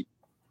and the media,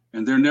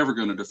 and they're never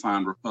going to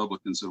define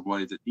Republicans in a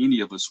way that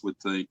any of us would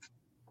think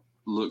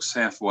looks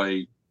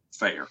halfway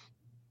fair.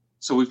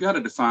 So we've got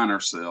to define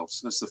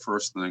ourselves. That's the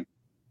first thing.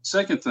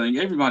 Second thing,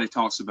 everybody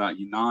talks about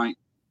unite,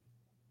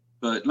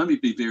 but let me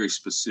be very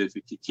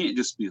specific. It can't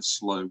just be a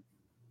slogan.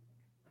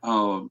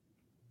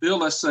 Bill,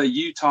 let's say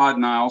you, Todd,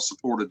 and I all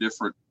support a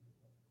different,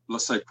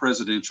 let's say,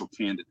 presidential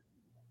candidate.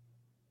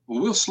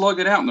 Well, we'll slug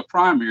it out in the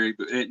primary,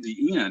 but at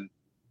the end,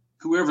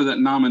 whoever that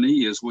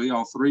nominee is, we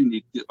all three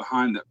need to get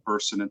behind that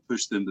person and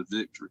push them to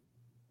victory.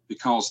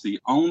 Because the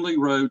only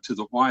road to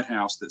the White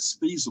House that's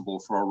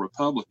feasible for a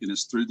Republican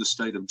is through the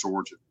state of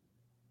Georgia.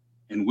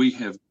 And we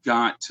have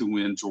got to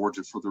win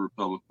Georgia for the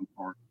Republican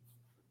Party.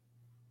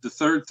 The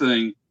third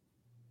thing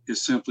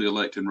is simply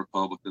electing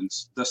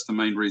Republicans. That's the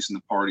main reason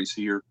the party's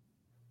here.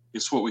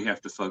 It's what we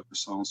have to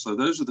focus on. So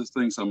those are the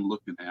things I'm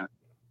looking at.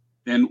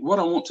 And what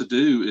I want to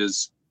do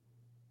is,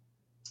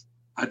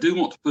 I do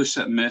want to push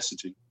that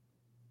messaging.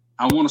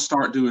 I want to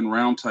start doing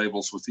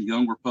roundtables with the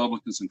young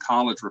Republicans and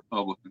college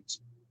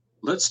Republicans.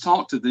 Let's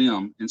talk to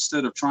them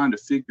instead of trying to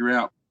figure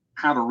out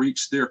how to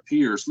reach their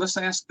peers. Let's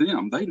ask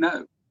them. They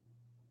know.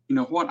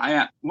 What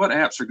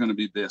apps are going to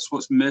be best?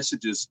 What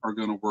messages are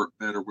going to work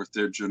better with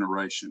their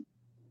generation?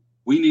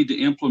 We need to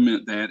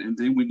implement that, and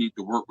then we need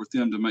to work with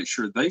them to make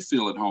sure they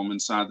feel at home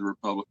inside the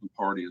Republican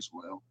Party as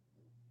well.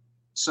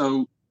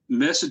 So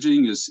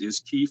messaging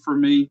is key for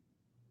me.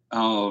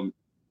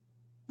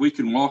 We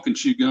can walk and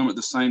chew gum at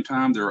the same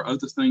time. There are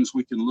other things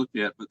we can look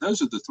at, but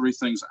those are the three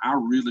things I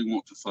really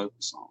want to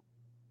focus on.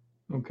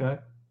 Okay.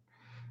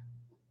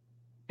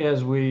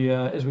 As we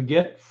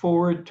get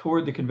forward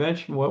toward the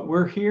convention, what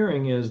we're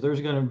hearing is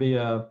there's going to be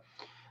a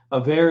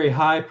very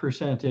high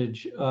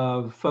percentage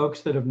of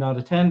folks that have not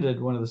attended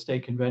one of the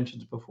state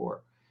conventions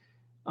before.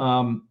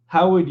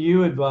 How would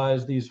you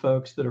advise these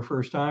folks that are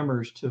first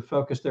timers to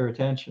focus their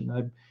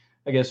attention?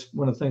 I guess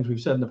one of the things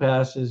we've said in the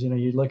past is,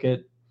 you look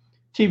at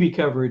TV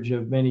coverage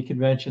of many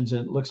conventions,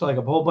 and it looks like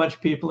a whole bunch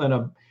of people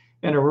in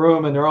in a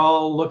room and they're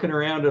all looking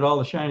around at all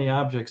the shiny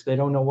objects. They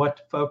don't know what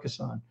to focus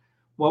on.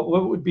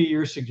 What would be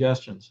your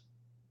suggestions?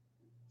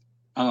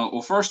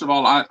 Well, first of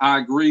all, I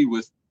agree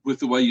with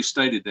the way you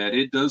stated that.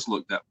 It does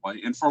look that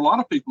way. And for a lot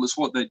of people, it's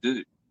what they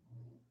do.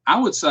 I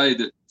would say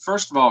that,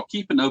 first of all,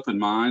 keep an open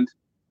mind,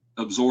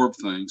 absorb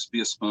things,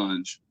 be a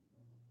sponge.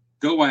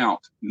 Go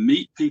out,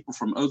 meet people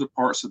from other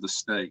parts of the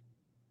state.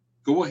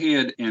 Go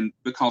ahead, and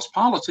because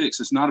politics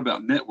is not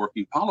about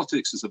networking,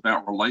 politics is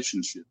about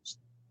relationships.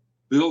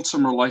 Build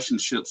some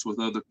relationships with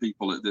other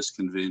people at this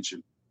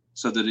convention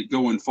so that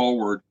going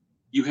forward,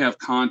 you have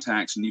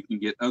contacts and you can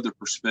get other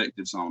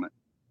perspectives on it.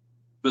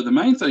 But the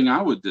main thing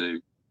I would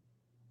do,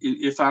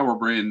 if I were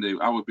brand new,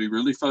 I would be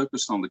really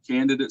focused on the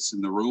candidates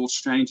and the rules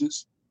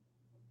changes.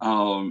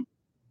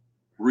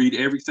 Read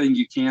everything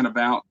you can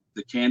about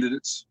the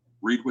candidates.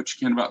 Read what you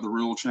can about the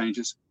rule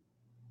changes.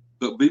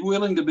 But be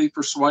willing to be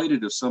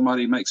persuaded. If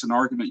somebody makes an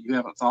argument you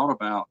haven't thought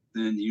about,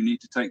 then you need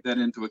to take that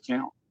into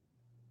account.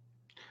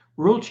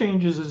 Rule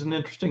changes is an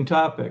interesting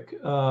topic.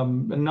 A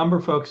number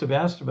of folks have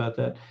asked about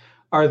that.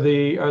 Are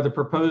the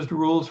proposed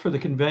rules for the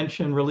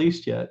convention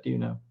released yet? Do you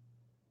know?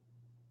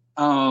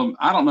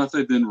 I don't know if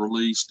they've been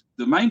released.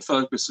 The main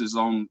focus is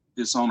on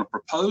a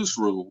proposed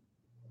rule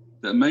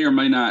that may or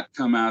may not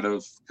come out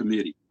of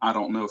committee. I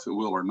don't know if it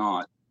will or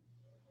not.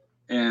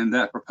 And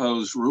that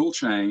proposed rule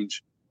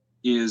change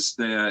is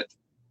that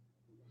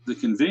the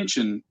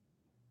convention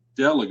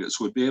delegates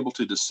would be able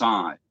to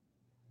decide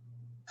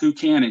who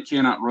can and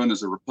cannot run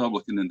as a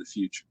Republican in the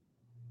future.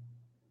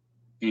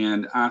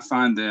 And I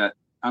find that,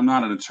 I'm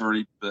not an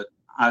attorney, but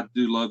I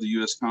do love the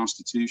U.S.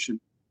 Constitution,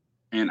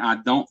 and I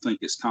don't think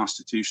it's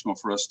constitutional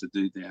for us to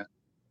do that.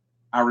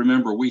 I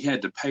remember we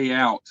had to pay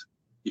out,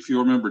 if you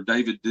remember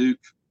David Duke,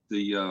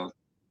 the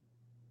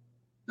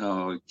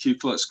Ku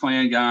Klux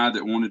Klan guy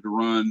that wanted to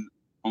run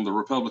on the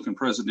Republican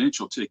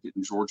presidential ticket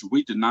in Georgia,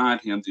 we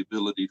denied him the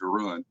ability to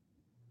run,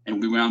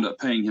 and we wound up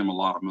paying him a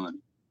lot of money.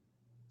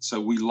 So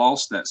we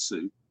lost that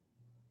suit.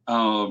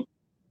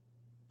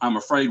 I'm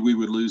afraid we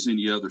would lose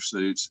any other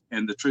suits.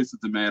 And the truth of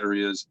the matter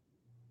is,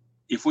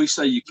 if we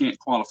say you can't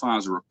qualify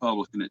as a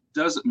Republican, it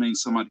doesn't mean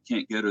somebody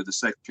can't go to the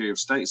Secretary of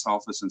State's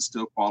office and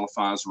still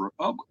qualify as a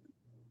Republican.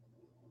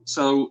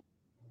 So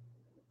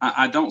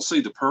I don't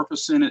see the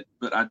purpose in it,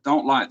 but I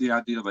don't like the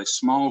idea of a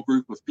small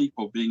group of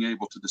people being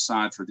able to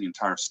decide for the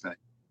entire state.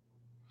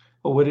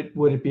 Well, would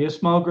it be a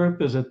small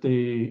group? Is it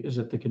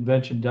the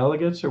convention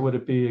delegates, or would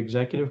it be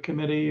executive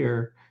committee,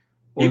 or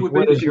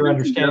what is your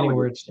understanding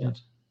where it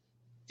stands?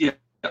 Yeah,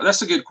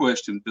 that's a good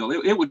question, Bill.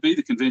 It would be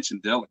the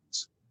convention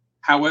delegates.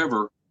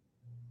 However,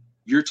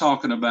 you're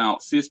talking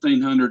about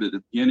 1,500 at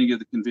the beginning of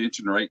the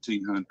convention or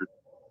 1,800.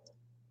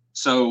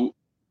 So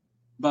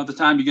by the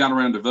time you got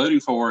around to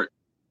voting for it,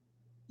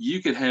 you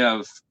could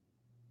have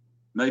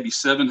maybe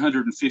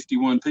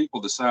 751 people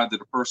decide that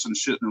a person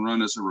shouldn't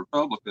run as a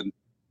Republican,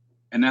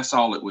 and that's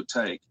all it would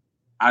take.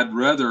 I'd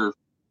rather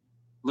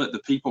let the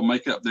people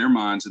make up their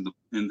minds at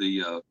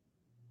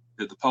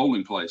the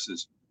polling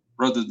places,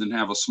 rather than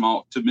have a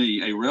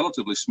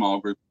relatively small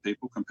group of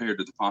people compared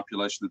to the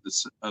population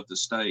of the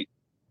state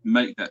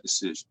make that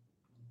decision.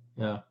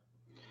 Yeah.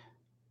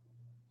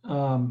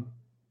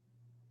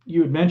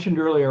 You had mentioned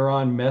earlier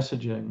on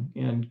messaging,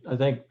 and I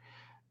think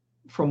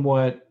from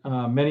what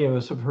many of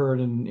us have heard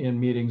in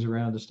meetings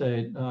around the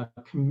state,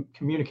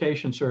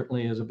 communication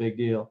certainly is a big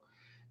deal.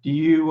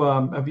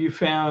 Have you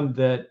found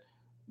that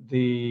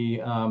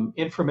the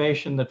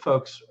information that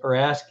folks are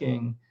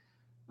asking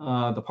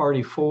the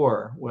party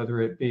for, whether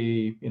it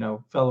be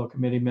fellow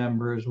committee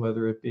members,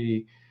 whether it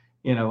be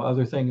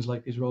other things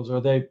like these rules,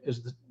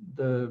 is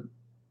the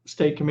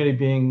state committee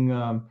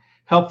being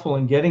helpful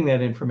in getting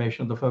that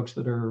information to the folks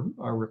that are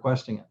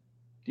requesting it,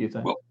 do you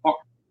think? Well,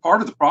 part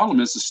of the problem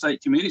is the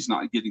state committee is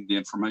not getting the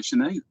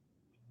information either.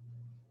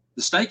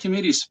 The state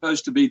committee is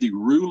supposed to be the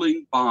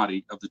ruling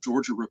body of the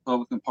Georgia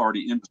Republican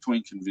Party in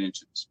between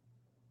conventions.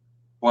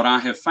 What I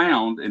have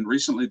found, and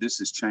recently this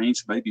has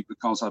changed, maybe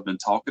because I've been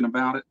talking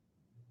about it,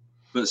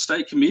 but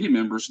state committee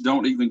members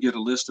don't even get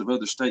a list of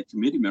other state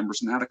committee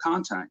members and how to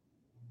contact them.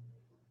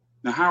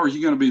 Now, how are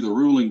you going to be the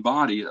ruling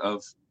body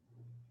of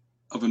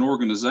an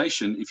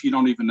organization if you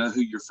don't even know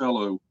who your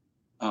fellow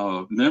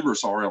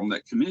members are on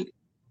that committee?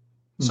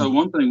 So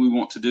one thing we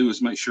want to do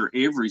is make sure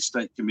every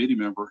state committee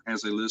member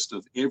has a list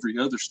of every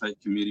other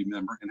state committee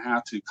member and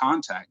how to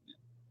contact them.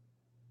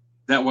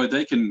 That way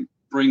they can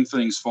bring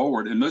things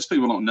forward. And most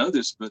people don't know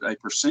this, but a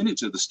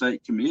percentage of the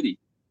state committee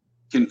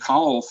can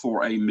call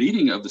for a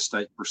meeting of the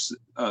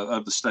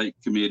state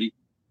committee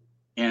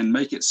and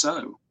make it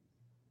so.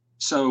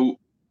 So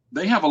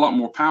they have a lot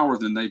more power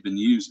than they've been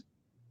using.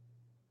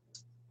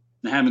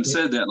 Now, having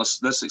said that,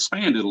 let's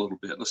expand it a little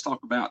bit. Let's talk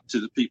about to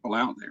the people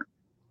out there.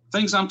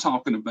 Things I'm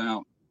talking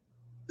about,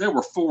 there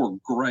were 4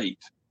 great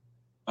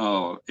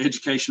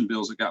education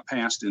bills that got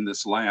passed in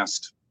this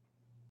last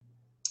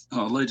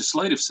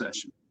legislative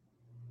session.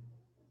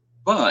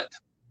 But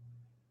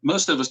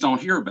most of us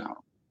don't hear about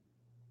them.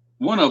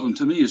 One of them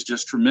to me is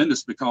just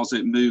tremendous because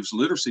it moves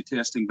literacy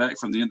testing back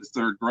from the end of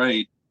 3rd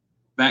grade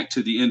back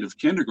to the end of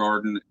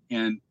kindergarten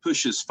and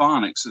pushes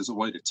phonics as a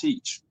way to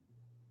teach.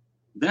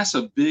 That's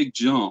a big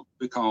jump,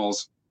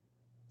 because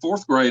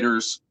fourth grade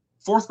is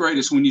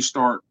when you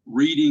start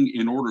reading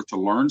in order to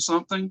learn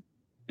something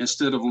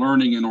instead of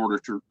learning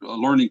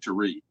to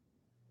read.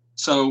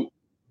 So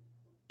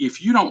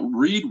if you don't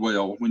read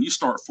well when you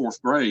start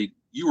fourth grade,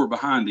 you are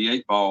behind the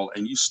 8 ball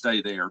and you stay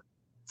there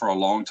for a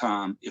long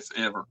time, if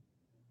ever.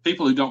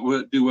 People who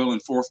don't do well in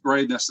fourth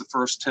grade, that's the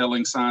first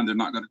telling sign they're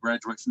not going to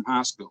graduate from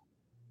high school.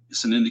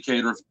 It's an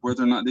indicator of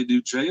whether or not they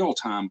do jail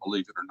time,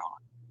 believe it or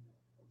not.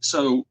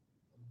 So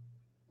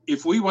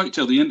if we wait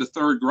till the end of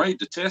third grade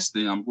to test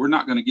them, we're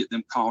not going to get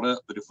them caught up.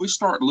 But if we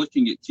start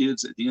looking at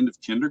kids at the end of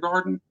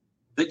kindergarten,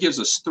 that gives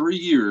us 3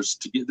 years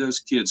to get those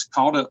kids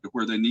caught up to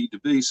where they need to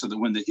be, so that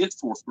when they hit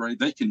fourth grade,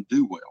 they can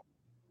do well.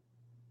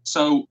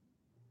 So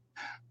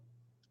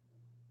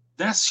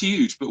that's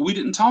huge, but we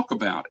didn't talk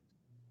about it.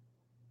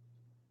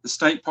 The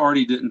state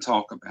party didn't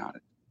talk about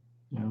it.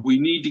 Yeah. We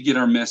need to get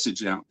our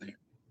message out there.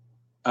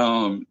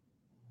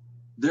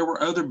 There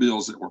were other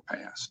bills that were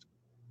passed,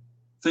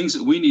 things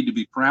that we need to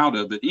be proud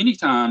of. But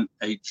anytime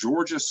a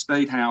Georgia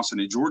State House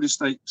and a Georgia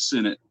State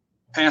Senate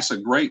pass a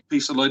great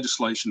piece of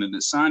legislation and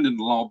it's signed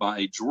into law by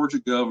a Georgia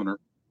governor,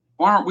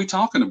 why aren't we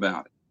talking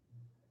about it?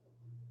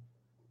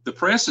 The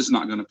press is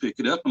not going to pick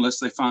it up unless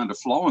they find a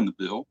flaw in the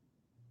bill.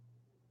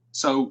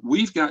 So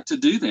we've got to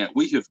do that.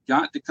 We have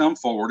got to come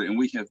forward, and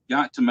we have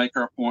got to make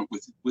our point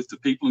with the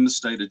people in the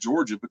state of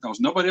Georgia, because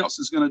nobody else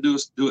is going to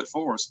do it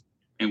for us,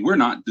 and we're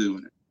not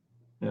doing it.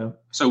 Yeah.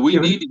 So we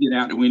need to get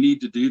out, and we need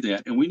to do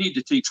that, and we need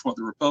to teach what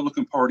the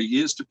Republican Party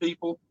is to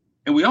people,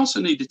 and we also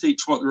need to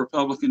teach what the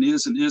Republican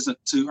is and isn't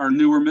to our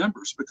newer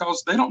members,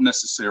 because they don't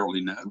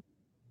necessarily know.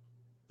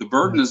 The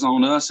burden is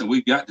on us, and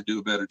we've got to do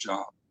a better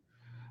job.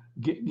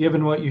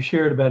 Given what you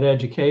shared about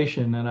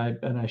education, and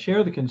I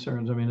share the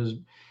concerns. I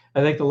mean, I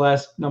think the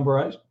last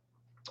number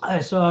I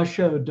saw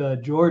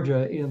showed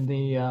Georgia in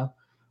the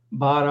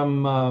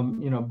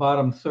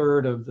bottom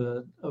third of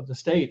the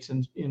states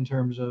in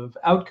terms of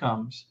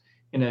outcomes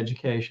in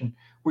education.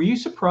 Were you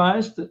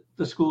surprised that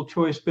the school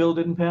choice bill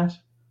didn't pass?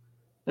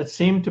 That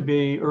seemed to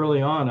be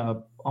early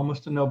on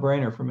almost a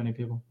no-brainer for many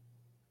people.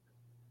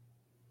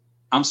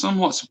 I'm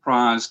somewhat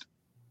surprised.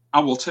 I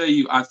will tell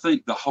you, I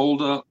think the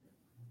holdup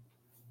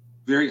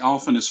very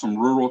often is from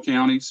rural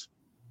counties.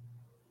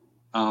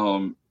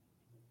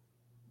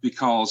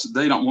 Because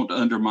they don't want to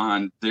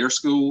undermine their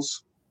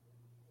schools.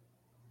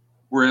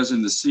 Whereas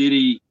in the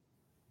city,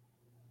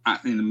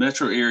 in the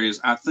metro areas,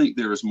 I think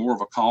there is more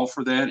of a call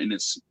for that, and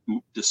it's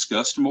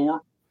discussed more.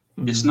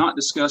 Mm-hmm. It's not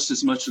discussed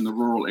as much in the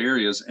rural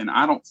areas, and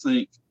I don't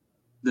think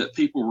that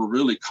people were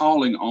really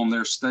calling on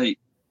their state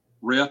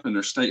rep and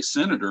their state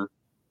senator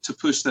to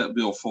push that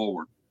bill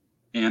forward.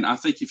 And I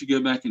think if you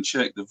go back and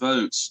check the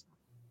votes,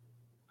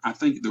 I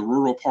think the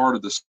rural part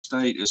of the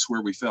state is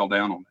where we fell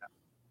down on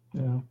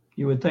that. Yeah.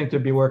 You would think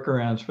there'd be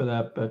workarounds for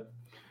that, but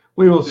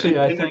we will see.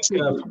 I think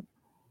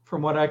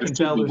from what I can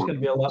tell, there's going to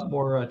be a lot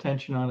more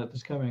attention on it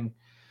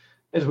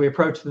as we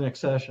approach the next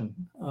session.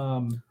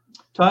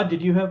 Todd,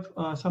 did you have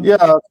something? Yeah,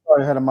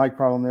 sorry, I had a mic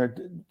problem there.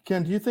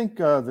 Ken, do you think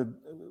that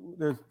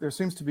there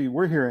seems to be,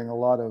 we're hearing a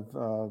lot of,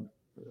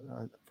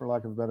 for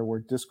lack of a better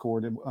word,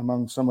 discord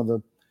among some of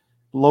the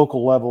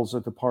local levels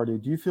at the party.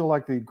 Do you feel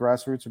like the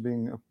grassroots are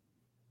being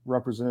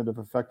representative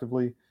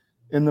effectively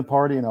in the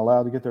party and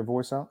allowed to get their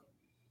voice out?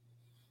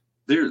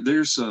 There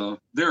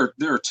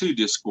are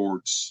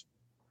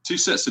two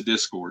sets of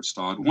discords,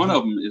 Todd. Mm-hmm. One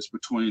of them is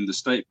between the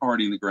state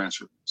party and the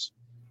grassroots.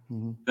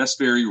 Mm-hmm. That's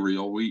very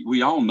real.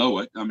 We all know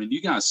it. I mean,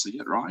 you guys see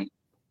it, right?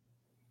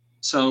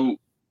 So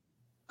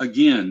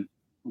again,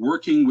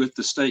 working with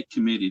the state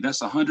committee,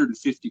 that's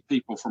 150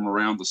 people from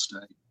around the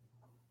state.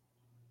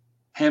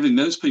 Having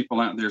those people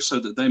out there so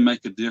that they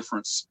make a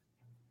difference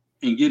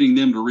and getting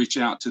them to reach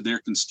out to their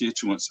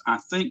constituents, I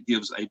think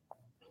gives a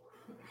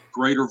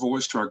greater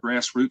voice to our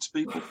grassroots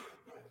people.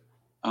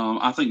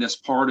 I think that's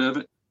part of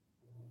it.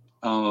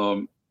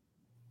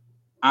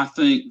 I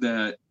think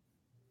that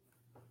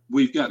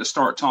we've got to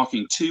start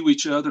talking to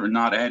each other and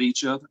not at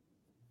each other.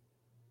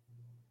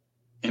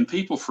 And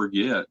people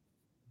forget,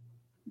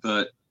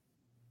 but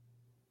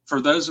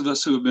for those of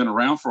us who have been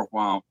around for a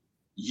while,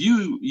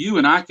 you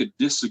and I could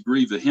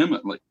disagree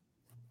vehemently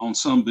on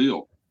some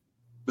bill,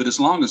 but as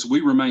long as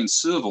we remain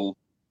civil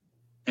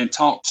and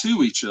talk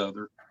to each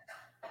other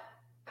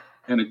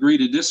and agree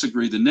to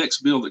disagree, the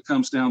next bill that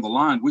comes down the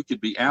line, we could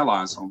be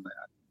allies on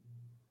that.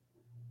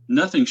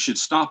 Nothing should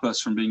stop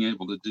us from being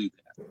able to do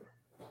that.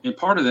 And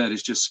part of that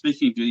is just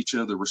speaking to each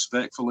other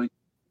respectfully.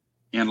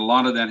 And a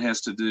lot of that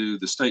has to do,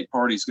 the state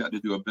party's got to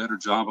do a better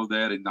job of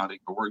that and not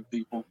ignoring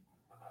people.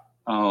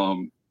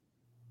 And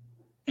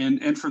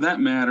for that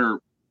matter,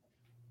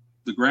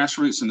 the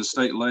grassroots and the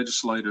state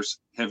legislators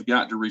have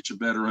got to reach a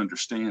better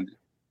understanding.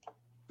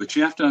 But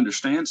you have to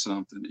understand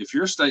something. If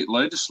you're a state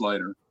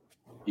legislator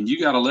and you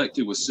got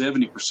elected with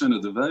 70%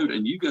 of the vote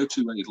and you go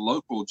to a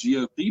local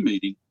GOP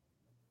meeting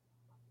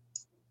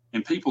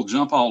and people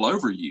jump all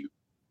over you,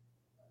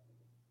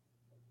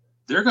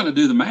 they're going to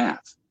do the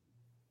math.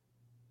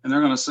 And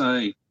they're going to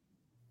say,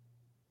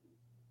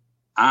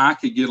 I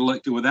could get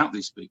elected without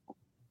these people.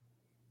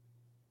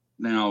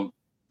 Now,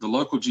 the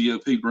local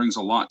GOP brings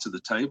a lot to the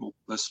table.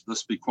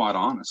 Let's be quite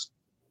honest.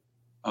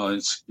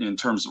 It's in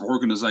terms of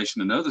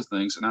organization and other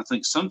things. And I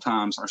think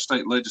sometimes our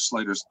state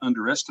legislators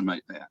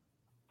underestimate that.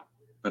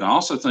 But I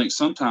also think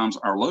sometimes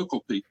our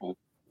local people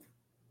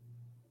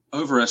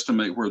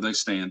overestimate where they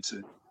stand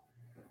too.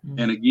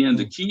 And again,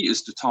 the key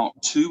is to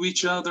talk to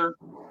each other,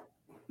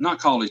 not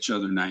call each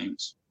other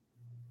names.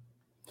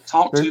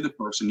 Talk to the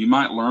person. You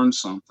might learn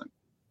something.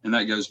 And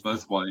that goes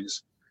both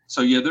ways.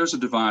 So, yeah, there's a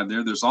divide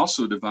there. There's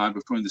also a divide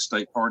between the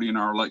state party and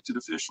our elected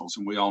officials,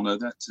 and we all know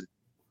that too.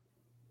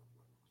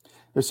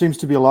 There seems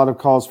to be a lot of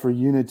calls for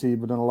unity,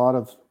 but in a lot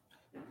of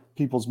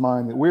people's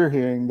mind that we're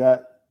hearing,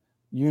 that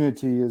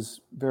unity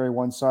is very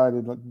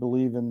one-sided, like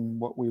believe in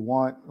what we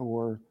want,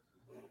 or,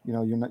 you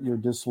know, you're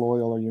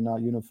disloyal or you're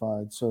not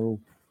unified. So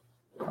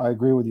I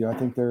agree with you. I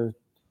think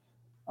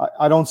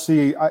I don't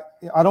see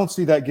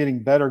that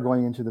getting better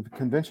going into the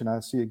convention. I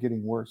see it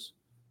getting worse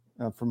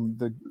from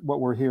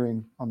what we're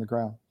hearing on the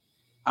ground.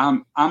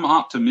 I'm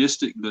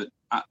optimistic, but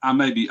I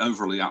may be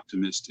overly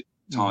optimistic,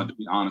 Todd, to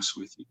be honest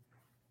with you.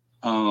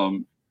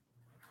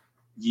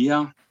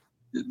 Yeah,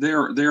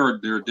 there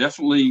are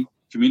definitely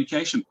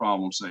communication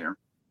problems there,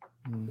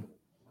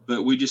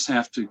 but we just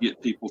have to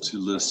get people to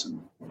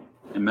listen.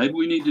 And maybe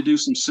we need to do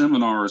some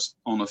seminars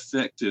on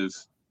effective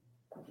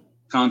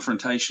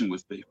confrontation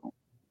with people,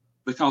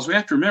 because we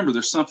have to remember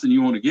there's something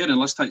you want to get. And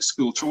let's take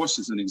school choice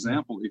as an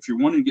example. If you're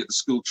wanting to get the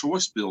school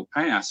choice bill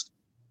passed,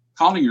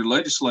 calling your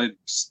legislator,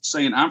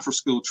 saying I'm for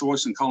school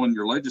choice and calling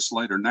your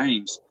legislator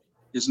names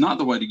is not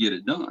the way to get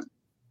it done.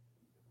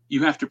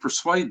 You have to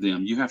persuade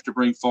them. You have to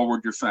bring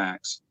forward your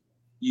facts.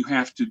 You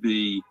have to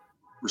be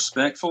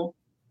respectful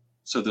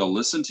so they'll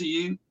listen to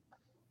you.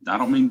 I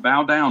don't mean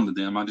bow down to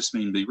them. I just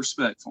mean be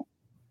respectful.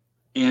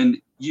 And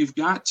you've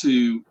got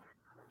to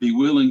be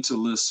willing to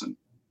listen,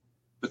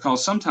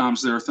 because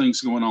sometimes there are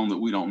things going on that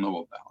we don't know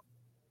about.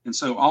 And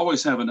so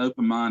always have an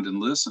open mind and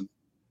listen.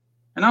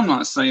 And I'm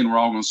not saying we're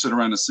all going to sit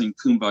around and sing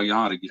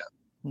Kumbaya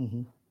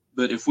together.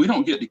 But if we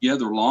don't get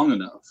together long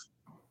enough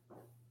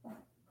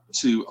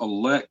to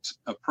elect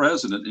a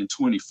president in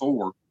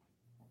 2024,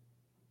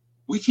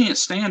 we can't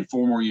stand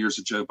 4 more years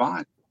of Joe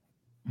Biden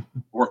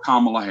or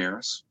Kamala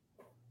Harris.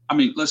 I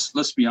mean,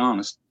 let's be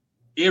honest.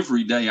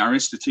 Every day our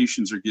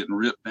institutions are getting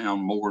ripped down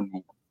more and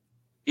more.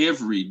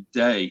 Every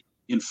day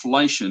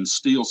inflation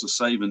steals the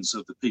savings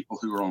of the people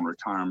who are on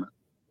retirement.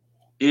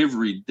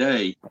 Every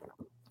day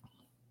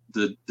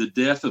the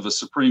death of a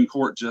Supreme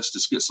Court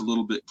justice gets a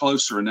little bit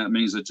closer, and that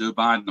means a Joe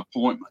Biden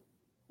appointment.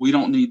 We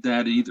don't need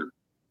that either.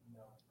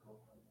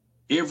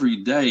 Every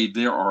day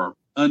there are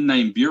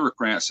unnamed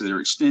bureaucrats that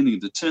are extending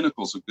the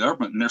tentacles of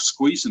government, and they're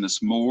squeezing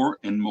us more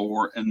and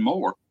more and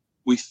more.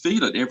 We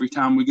feel it every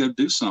time we go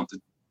do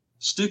something.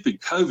 Stupid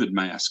COVID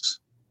masks.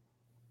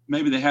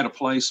 Maybe they had a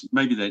place,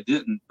 maybe they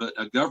didn't, but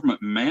a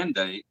government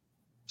mandate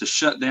to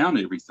shut down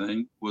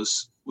everything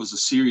was a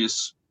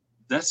serious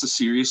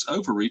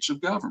overreach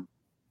of government.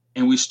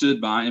 And we stood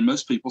by, and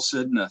most people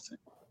said nothing.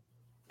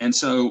 And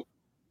so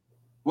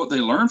what they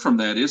learned from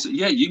that is,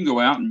 yeah, you can go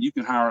out and you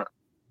can hire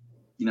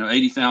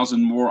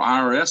 80,000 more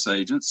IRS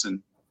agents,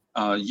 and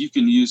you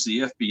can use the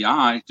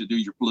FBI to do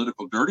your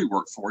political dirty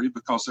work for you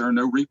because there are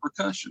no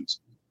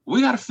repercussions. We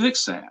got to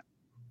fix that.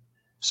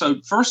 So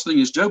first thing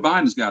is Joe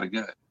Biden's got to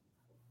go.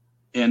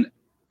 And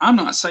I'm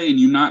not saying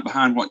unite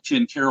behind what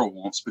Ken Carroll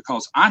wants,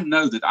 because I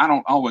know that I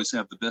don't always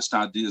have the best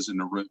ideas in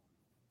the room.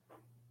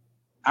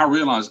 I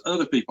realize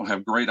other people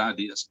have great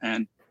ideas,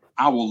 and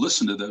I will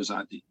listen to those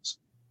ideas.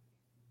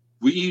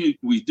 We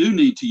do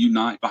need to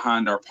unite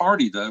behind our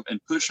party, though,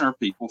 and push our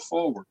people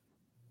forward.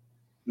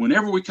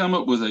 Whenever we come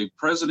up with a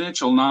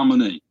presidential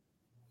nominee,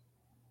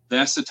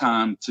 that's the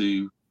time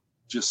to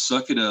just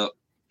suck it up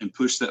and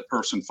push that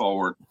person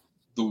forward.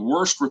 The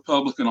worst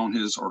Republican on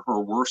his or her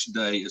worst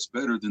day is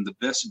better than the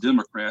best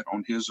Democrat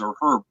on his or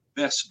her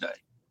best day.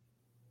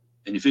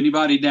 And if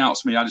anybody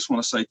doubts me, I just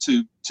want to say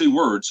two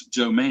words: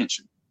 Joe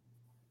Manchin.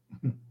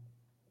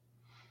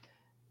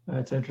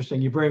 That's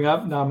interesting. You bring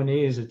up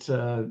nominees.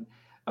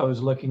 I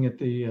was looking at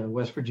the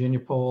West Virginia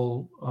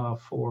poll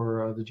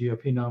for the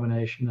GOP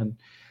nomination, and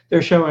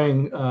they're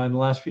showing in the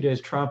last few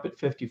days Trump at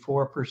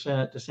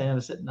 54%,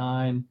 DeSantis at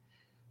 9%,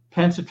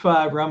 Pence at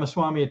 5%,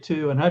 Ramaswamy at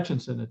 2%, and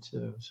Hutchinson at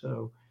 2%.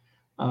 So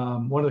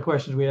one of the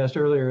questions we asked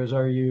earlier is,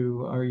 are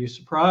you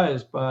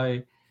surprised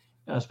by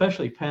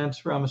especially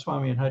Pence,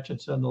 Ramaswamy, and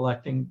Hutchinson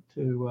electing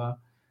to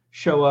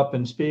show up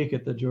and speak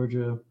at the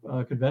Georgia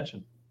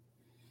convention?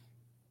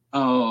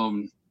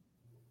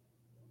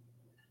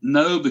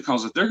 No,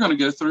 because if they're going to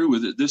go through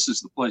with it, this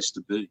is the place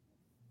to be.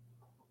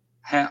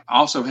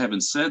 Also, having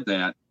said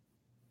that,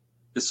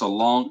 it's a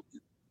long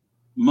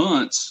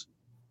months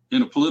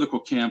in a political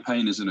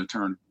campaign is an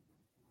eternity.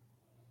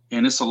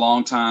 And it's a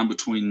long time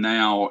between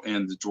now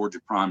and the Georgia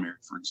primary,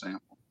 for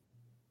example.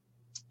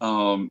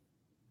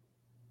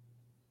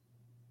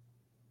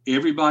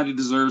 Everybody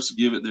deserves to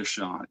give it their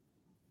shot.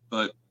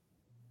 But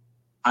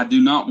I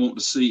do not want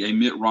to see a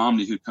Mitt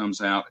Romney who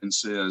comes out and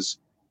says,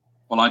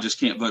 well, I just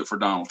can't vote for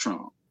Donald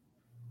Trump.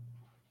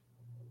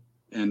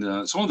 And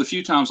it's one of the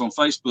few times on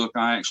Facebook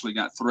I actually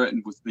got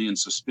threatened with being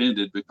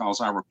suspended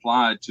because I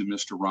replied to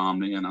Mr.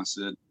 Romney and I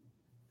said,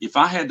 if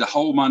I had to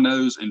hold my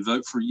nose and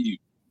vote for you,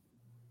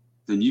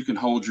 then you can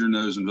hold your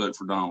nose and vote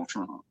for Donald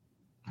Trump.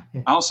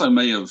 I also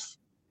may have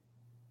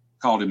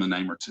called him a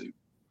name or two,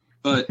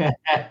 but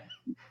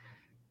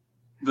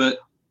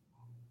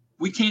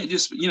we can't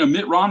just,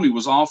 Mitt Romney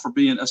was all for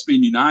us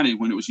being united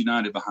when it was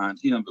united behind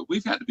him, but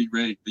we've got to be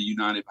ready to be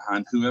united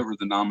behind whoever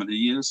the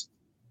nominee is.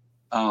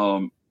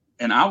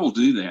 And I will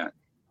do that.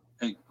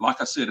 And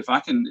like I said, if I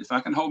can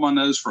hold my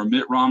nose for a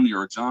Mitt Romney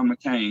or a John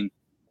McCain,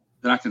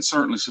 then I can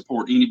certainly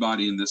support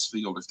anybody in this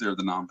field if they're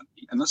the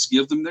nominee. And let's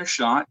give them their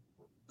shot.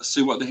 Let's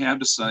see what they have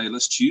to say.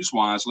 Let's choose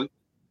wisely.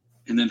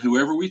 And then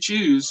whoever we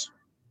choose,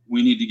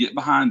 we need to get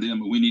behind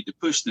them and we need to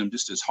push them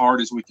just as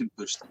hard as we can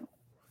push them.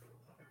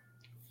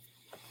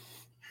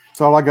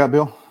 That's all I got,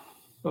 Bill.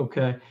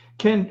 Okay.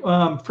 Ken,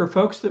 for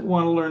folks that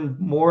want to learn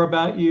more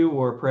about you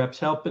or perhaps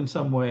help in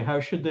some way, how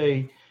should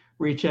they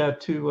reach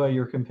out to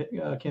your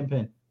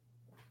campaign?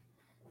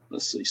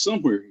 Let's see,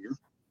 somewhere here.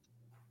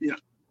 Yeah.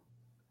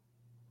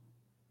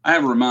 I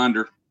have a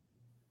reminder.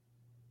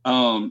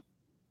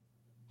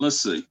 Let's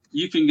see.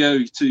 You can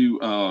go to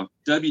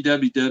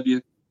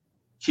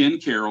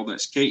www.kencarroll,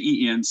 that's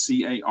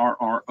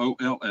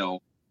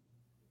KENCARROLL,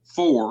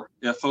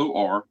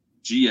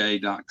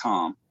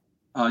 FORGA.com.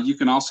 You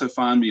can also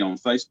find me on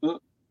Facebook.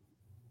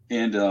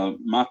 And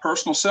my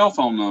personal cell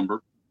phone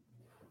number,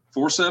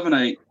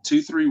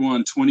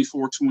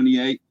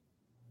 478-231-2428.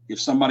 If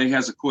somebody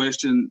has a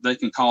question, they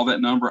can call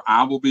that number.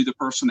 I will be the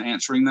person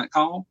answering that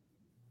call.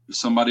 If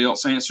somebody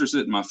else answers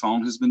it, my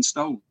phone has been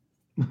stolen.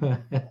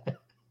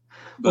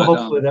 Well,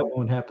 hopefully that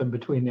won't happen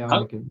between now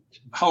and the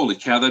convention. Holy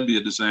cow, that'd be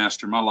a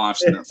disaster. My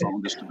life's in that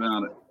phone just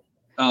about it.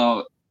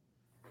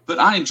 But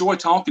I enjoy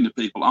talking to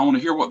people. I want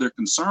to hear what their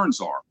concerns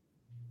are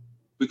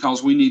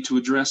because we need to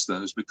address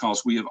those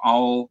because we have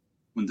all,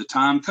 when the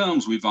time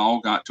comes, we've all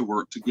got to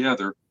work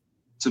together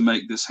to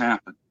make this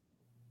happen.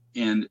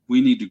 And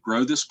we need to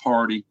grow this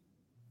party.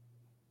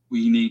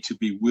 We need to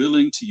be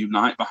willing to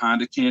unite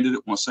behind a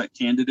candidate once that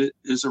candidate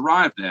is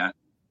arrived at.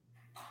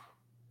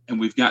 And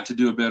we've got to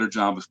do a better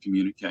job of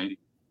communicating.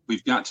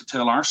 We've got to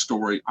tell our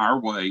story our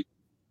way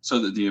so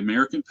that the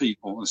American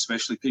people,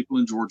 especially people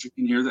in Georgia,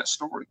 can hear that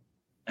story.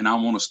 And I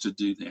want us to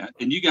do that.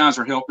 And you guys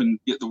are helping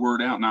get the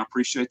word out, and I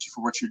appreciate you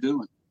for what you're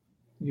doing.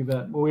 You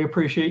bet. Well, we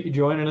appreciate you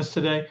joining us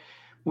today.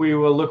 We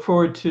will look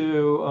forward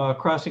to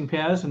crossing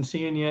paths and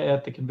seeing you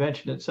at the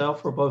convention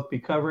itself. We'll both be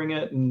covering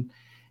it, and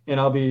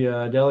I'll be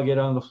a delegate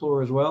on the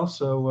floor as well.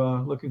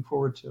 So looking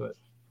forward to it.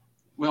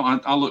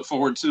 Well, I look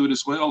forward to it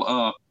as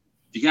well.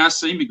 If you guys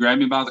see me, grab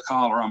me by the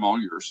collar. I'm all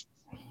yours.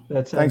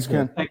 Thanks,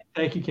 Ken.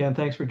 Thank you, Ken.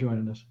 Thanks for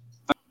joining us.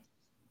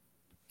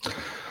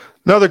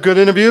 Another good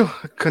interview.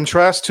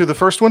 Contrast to the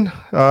first one,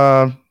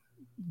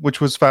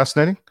 which was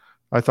fascinating,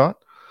 I thought.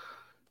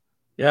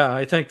 Yeah,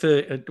 I think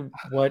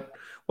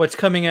what's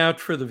coming out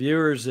for the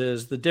viewers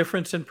is the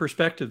difference in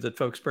perspective that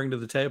folks bring to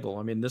the table.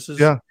 I mean, this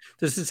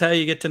is how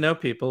you get to know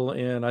people,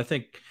 and I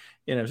think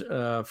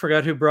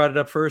forgot who brought it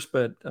up first,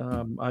 but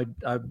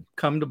I've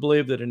come to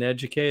believe that an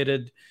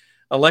educated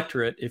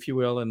electorate, if you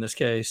will, in this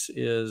case,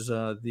 is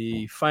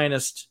the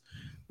finest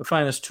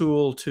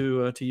tool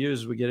to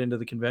use as we get into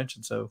the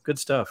convention. So good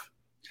stuff.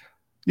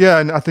 Yeah,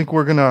 and I think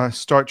we're going to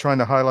start trying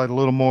to highlight a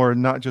little more,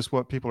 not just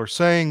what people are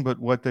saying, but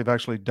what they've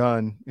actually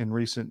done in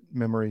recent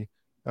memory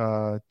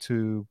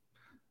to,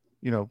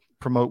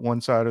 promote one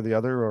side or the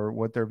other, or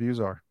what their views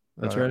are.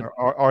 That's right.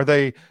 Are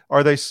they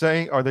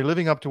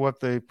living up to what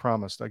they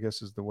promised, I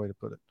guess is the way to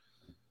put it.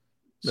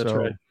 That's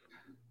right.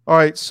 All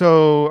right.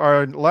 So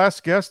our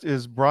last guest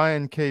is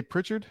Brian K.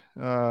 Pritchard,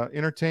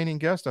 entertaining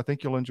guest. I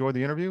think you'll enjoy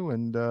the interview,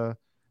 and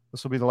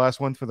this will be the last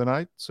one for the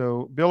night.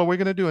 So, Bill, are we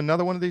going to do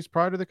another one of these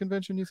prior to the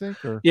convention, you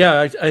think? Or?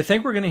 Yeah, I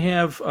think we're going to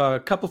have a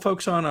couple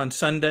folks on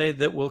Sunday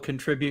that will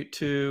contribute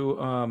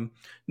to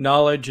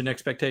knowledge and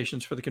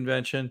expectations for the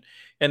convention.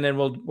 And then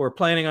we're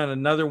planning on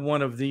another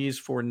one of these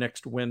for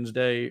next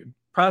Wednesday,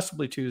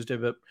 possibly Tuesday,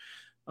 but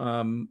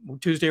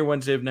Tuesday or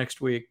Wednesday of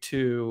next week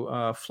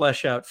to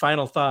flesh out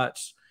final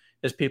thoughts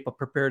as people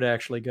prepare to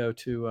actually go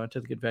to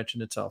the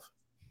convention itself.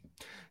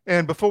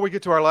 And before we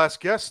get to our last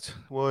guest,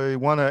 we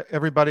want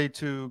everybody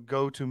to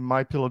go to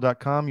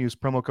mypillow.com, use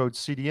promo code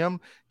CDM,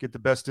 get the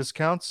best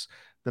discounts.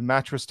 The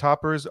mattress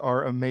toppers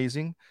are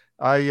amazing.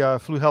 I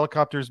flew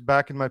helicopters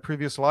back in my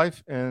previous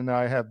life, and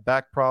I have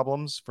back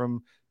problems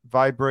from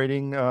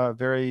vibrating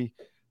very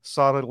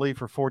solidly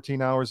for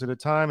 14 hours at a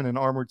time in an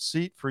armored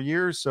seat for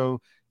years.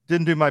 So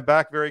didn't do my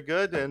back very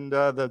good. And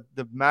the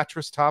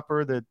mattress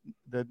topper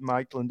that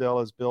Mike Lindell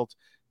has built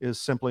is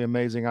simply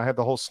amazing. I have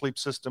the whole sleep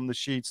system, the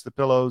sheets, the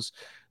pillows,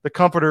 the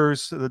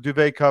comforters, the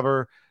duvet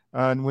cover.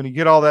 And when you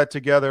get all that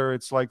together,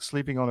 it's like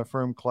sleeping on a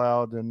firm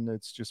cloud, and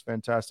it's just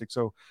fantastic.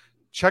 So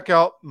check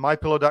out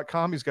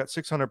mypillow.com. He's got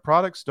 600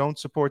 products. Don't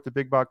support the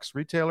big box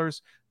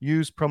retailers.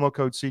 Use promo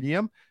code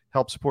CDM.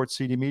 Help support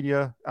CD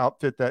Media.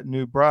 Outfit that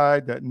new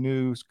bride, that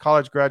new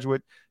college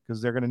graduate,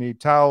 because they're going to need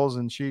towels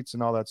and sheets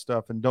and all that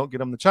stuff. And don't get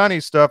them the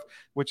Chinese stuff,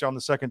 which on the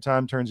second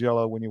time turns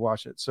yellow when you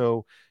wash it.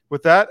 So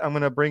with that, I'm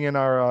going to bring in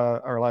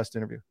our last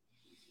interview.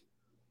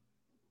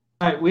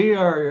 All right, we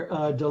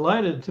are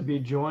delighted to be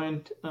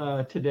joined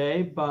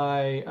today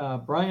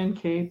by Brian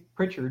K.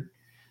 Pritchard.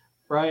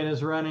 Brian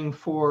is running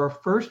for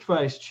first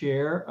vice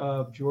chair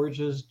of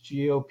Georgia's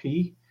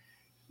GOP.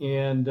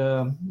 And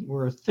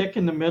we're thick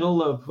in the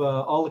middle of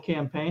all the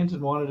campaigns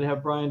and wanted to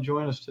have Brian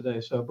join us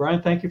today. So,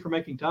 Brian, thank you for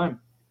making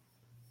time.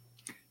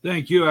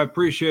 Thank you. I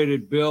appreciate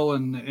it, Bill.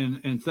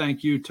 And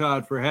thank you,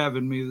 Todd, for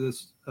having me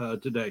this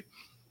today.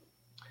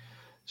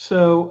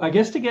 So I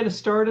guess to get us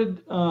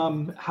started,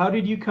 how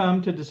did you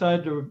come to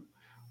decide to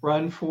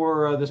run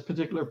for this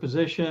particular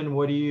position?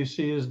 What do you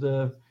see as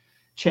the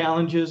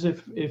challenges,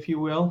 if you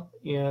will?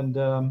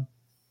 And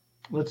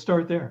let's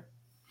start there.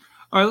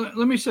 All right,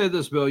 let me say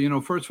this,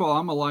 Bill. First of all,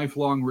 I'm a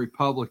lifelong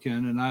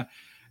Republican,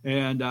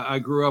 and I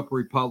grew up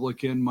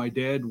Republican. My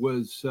dad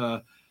was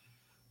a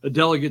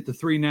delegate to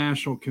 3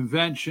 national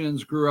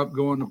conventions, grew up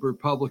going to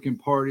Republican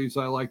parties.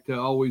 I like to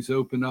always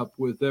open up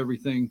with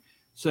everything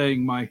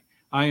saying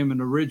I am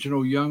an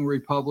original young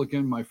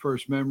Republican. My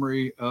first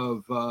memory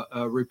of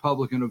a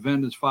Republican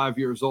event is 5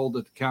 years old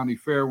at the county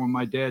fair when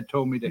my dad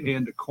told me to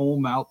hand a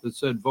comb out that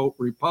said vote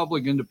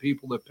Republican to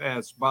people that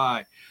passed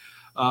by.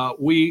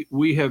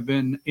 We have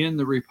been in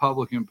the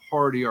Republican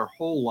Party our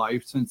whole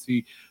life since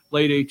the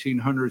late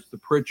 1800s, the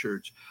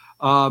Pritchards.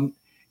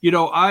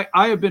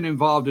 I have been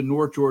involved in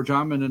North Georgia.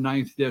 I'm in the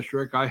 9th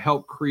District. I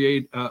helped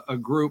create a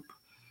group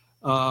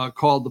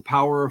called the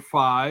Power of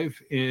Five,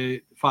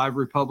 5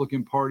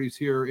 Republican parties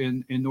here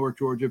in North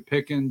Georgia: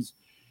 Pickens,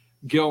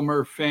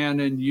 Gilmer,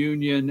 Fannin,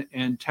 Union,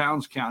 and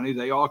Towns County.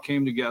 They all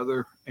came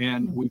together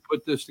and we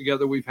put this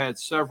together. We've had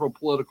several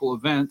political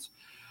events.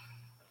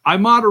 I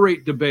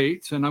moderate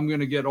debates, and I'm going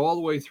to get all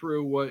the way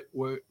through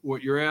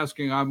what you're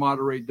asking. I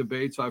moderate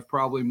debates. I've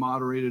probably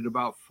moderated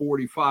about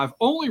 45,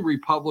 only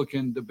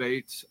Republican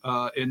debates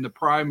in the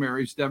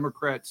primaries.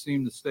 Democrats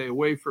seem to stay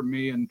away from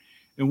me and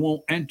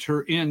won't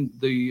enter in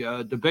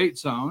the debate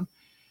zone.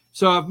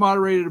 So I've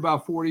moderated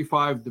about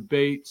 45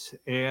 debates,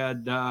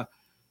 and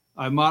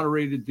I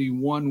moderated the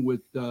one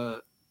with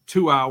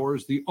 2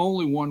 hours, the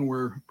only one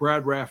where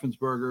Brad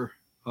Raffensperger,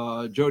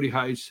 Jody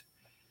Heiss,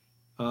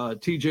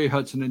 TJ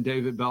Hudson, and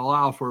David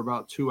Bellal for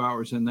about 2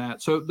 hours in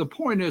that. So the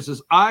point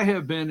is I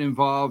have been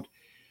involved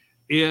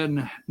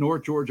in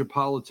North Georgia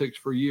politics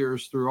for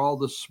years through all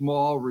the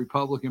small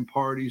Republican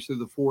parties, through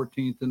the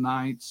 14th and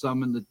 9th,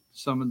 some in the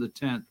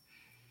 10th.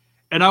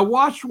 And I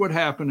watched what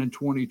happened in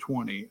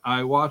 2020.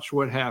 I watched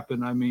what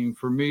happened. I mean,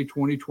 for me,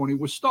 2020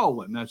 was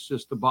stolen. That's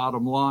just the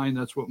bottom line.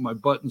 That's what my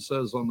button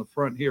says on the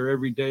front here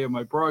every day of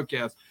my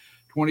broadcast.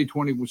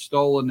 2020 was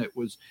stolen. It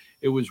was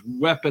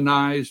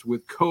weaponized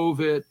with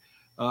COVID.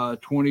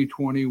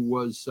 2020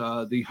 was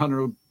the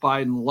Hunter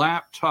Biden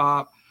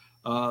laptop,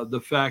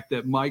 the fact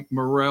that Mike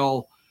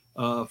Morrell,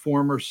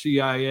 former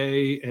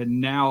CIA,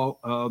 and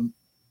now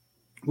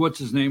what's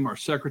his name, our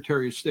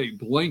Secretary of State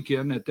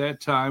Blinken at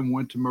that time,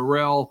 went to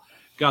Morrell,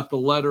 got the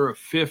letter of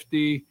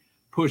 50,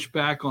 pushed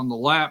back on the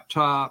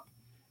laptop,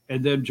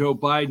 and then Joe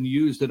Biden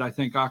used it, I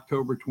think,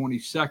 October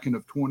 22nd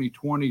of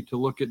 2020 to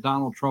look at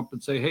Donald Trump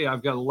and say, hey,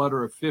 I've got a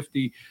letter of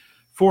 50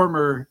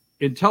 former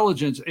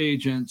intelligence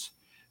agents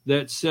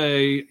that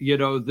say,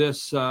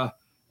 this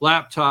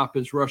laptop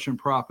is Russian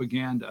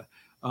propaganda.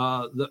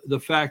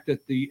 The fact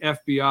that the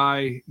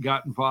FBI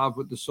got involved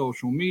with the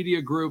social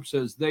media groups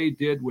as they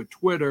did with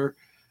Twitter,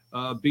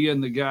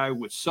 being the guy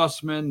with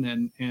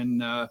Sussman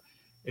and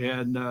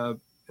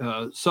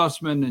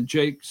Sussman and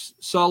Jake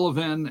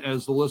Sullivan,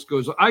 as the list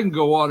goes. I can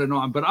go on and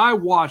on, but I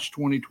watched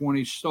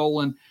 2020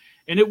 stolen,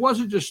 and it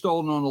wasn't just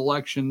stolen on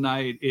election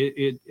night.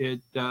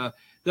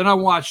 Then I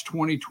watched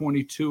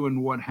 2022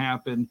 and what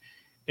happened.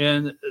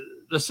 And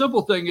the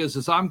simple thing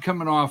is I'm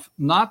coming off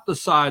not the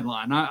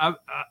sideline.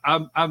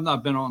 I've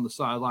not been on the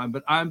sideline,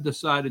 but I'm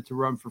decided to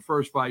run for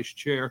first vice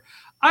chair.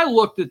 I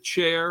looked at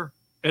chair,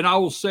 and I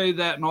will say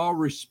that in all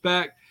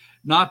respect,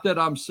 not that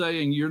I'm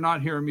saying you're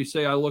not hearing me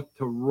say I look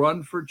to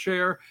run for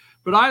chair,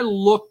 but I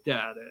looked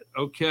at it,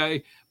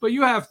 okay? But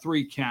you have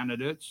 3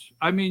 candidates.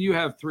 I mean, you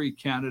have 3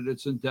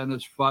 candidates in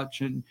Dennis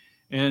Futch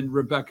and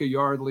Rebecca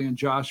Yardley and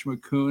Josh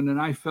McCoon, and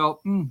I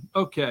felt,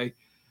 okay.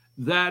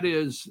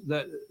 That's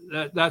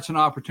an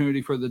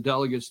opportunity for the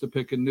delegates to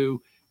pick a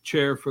new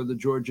chair for the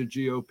Georgia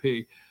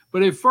GOP.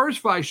 But at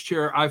first vice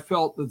chair, I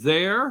felt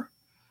there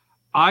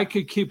I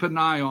could keep an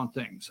eye on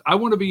things. I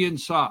want to be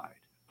inside.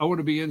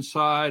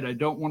 I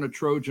don't want a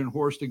Trojan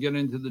horse to get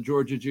into the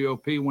Georgia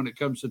GOP when it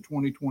comes to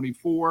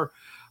 2024.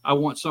 I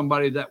want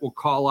somebody that will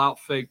call out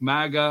fake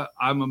MAGA.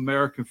 I'm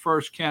American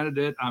First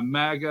candidate. I'm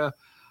MAGA.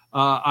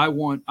 I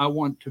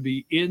want to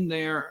be in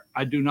there.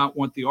 I do not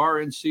want the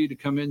RNC to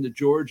come into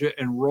Georgia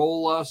and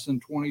roll us in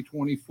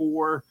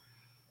 2024.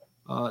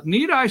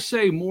 Need I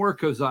say more?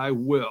 Because I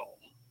will.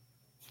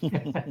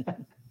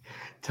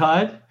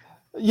 Todd?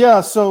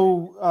 Yeah,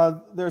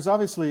 so there's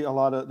obviously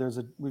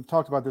we've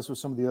talked about this with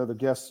some of the other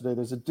guests today.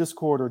 There's a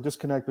discord or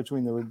disconnect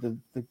between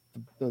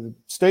the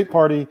state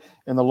party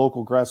and the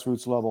local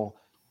grassroots level.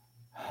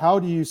 How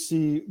do you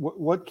see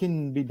what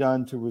can be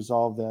done to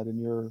resolve that in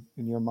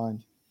your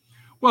mind?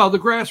 Well, the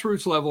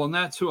grassroots level, and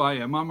that's who I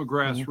am. I'm a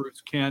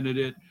grassroots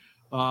candidate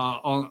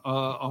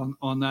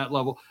on that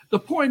level. The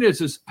point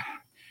is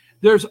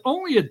there's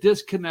only a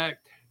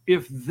disconnect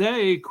if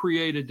they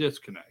create a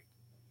disconnect.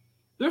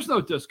 There's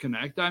no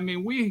disconnect. I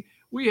mean,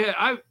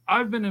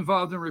 I've been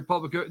involved in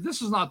Republican.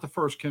 This is not the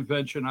first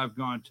convention I've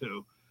gone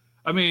to.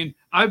 I mean,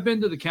 I've been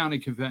to the county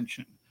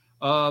convention.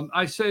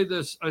 I say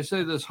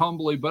this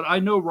humbly, but I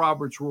know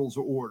Robert's Rules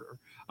of Order.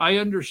 I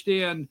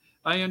understand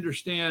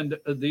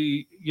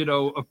the,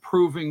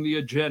 approving the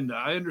agenda.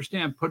 I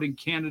understand putting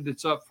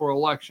candidates up for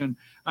election.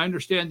 I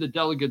understand the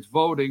delegates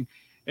voting.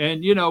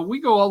 And, we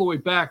go all the way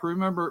back.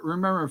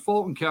 Remember in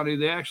Fulton County,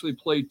 they actually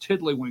played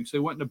tiddlywinks. They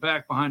went in the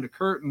back behind a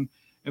curtain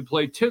and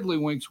played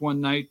tiddlywinks one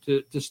night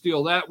to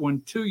steal that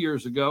one 2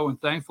 years ago. And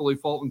thankfully,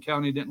 Fulton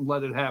County didn't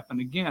let it happen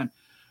again.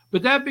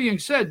 But that being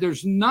said,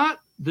 there's not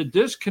the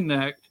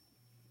disconnect.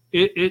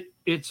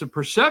 It's a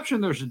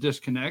perception there's a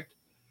disconnect.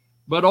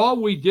 But all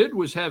we did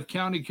was have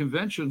county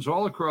conventions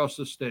all across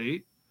the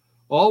state.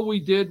 All we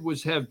did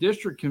was have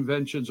district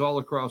conventions all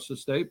across the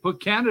state, put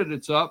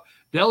candidates up,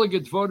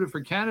 delegates voted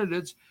for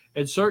candidates,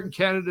 and certain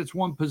candidates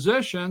won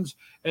positions,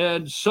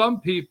 and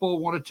some people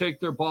want to take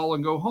their ball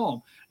and go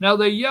home. Now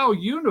they yell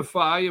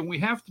unify, and we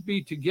have to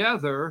be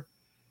together,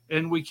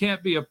 and we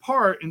can't be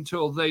apart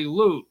until they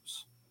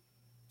lose.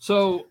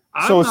 So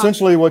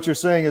essentially what you're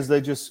saying is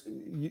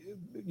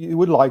you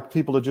would like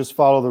people to just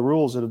follow the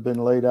rules that have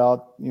been laid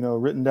out,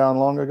 written down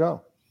long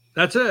ago.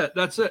 That's it.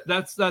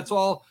 That's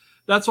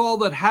all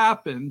that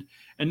happened.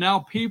 And now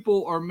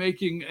people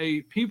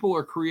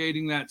are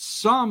creating that.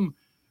 Some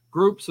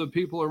groups of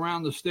people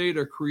around the state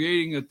are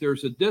creating that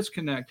there's a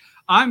disconnect.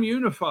 I'm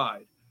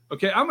unified.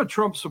 Okay. I'm a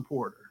Trump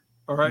supporter.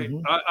 All right.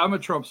 Mm-hmm. I'm a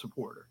Trump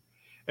supporter.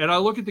 And I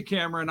look at the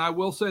camera and I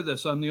will say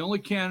this. I'm the only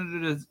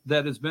candidate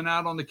that has been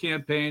out on the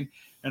campaign.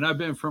 And I've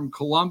been from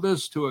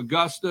Columbus to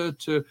Augusta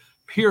to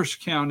Pierce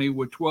County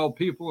with 12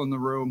 people in the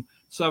room,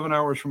 7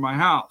 hours from my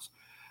house.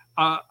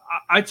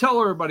 I tell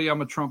everybody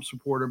I'm a Trump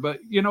supporter, but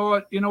you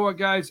know what,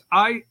 guys,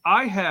 I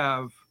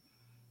have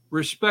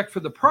respect for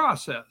the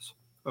process.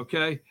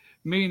 Okay.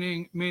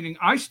 Meaning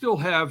I still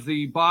have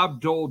the Bob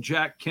Dole,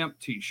 Jack Kemp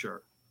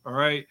t-shirt. All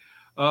right.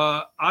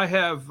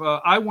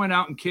 I went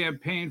out and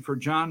campaigned for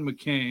John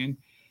McCain.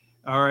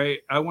 All right.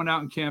 I went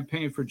out and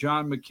campaigned for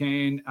John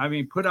McCain. I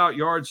mean, put out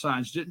yard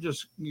signs, didn't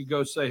just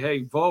go say,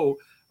 hey, vote.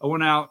 I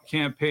went out,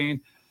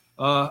 campaigned.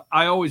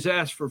 I always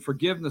ask for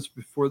forgiveness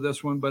before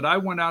this one, but I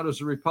went out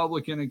as a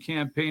Republican and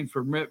campaigned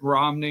for Mitt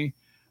Romney.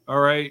 All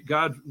right.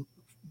 God,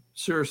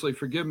 seriously,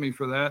 forgive me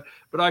for that.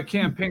 But I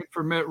campaigned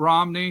for Mitt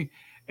Romney.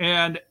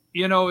 And,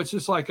 it's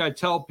just like I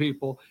tell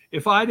people,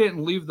 if I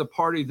didn't leave the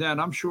party then,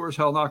 I'm sure as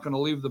hell not going to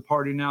leave the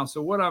party now.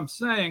 So what I'm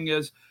saying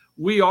is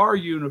we are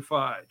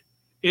unified.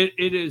 It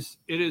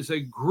is a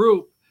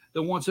group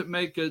that wants to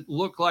make it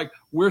look like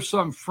we're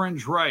some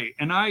fringe right.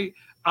 And I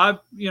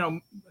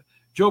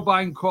Joe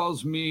Biden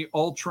calls me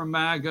ultra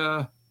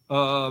MAGA,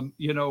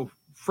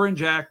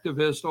 fringe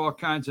activist, all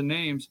kinds of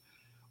names.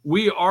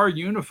 We are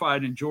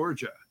unified in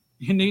Georgia.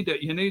 You need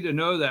to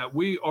know that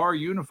we are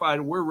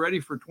unified. We're ready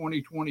for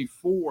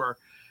 2024.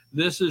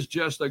 This is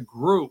just a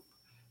group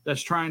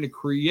that's trying to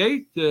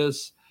create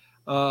this,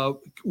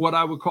 what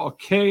I would call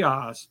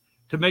chaos,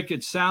 to make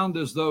it sound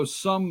as though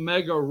some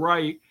mega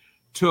right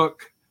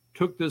took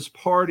this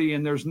party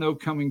and there's no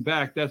coming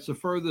back. That's the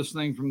furthest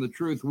thing from the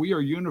truth. We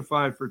are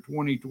unified for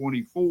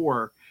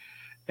 2024.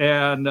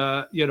 And,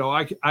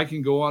 I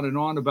can go on and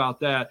on about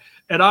that.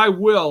 And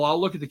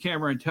I'll look at the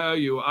camera and tell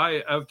you,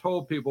 I've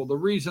told people the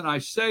reason I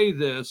say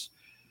this,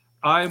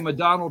 I'm a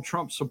Donald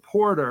Trump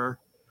supporter,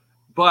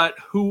 but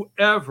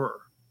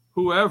whoever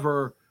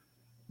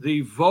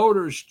the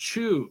voters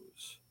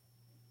choose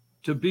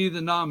to be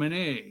the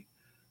nominee,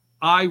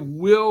 I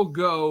will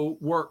go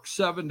work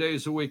 7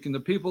 days a week. And the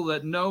people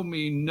that know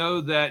me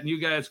know that, and you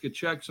guys could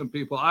check some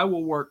people. I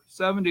will work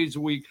 7 days a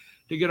week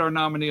to get our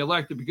nominee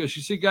elected, because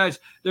you see,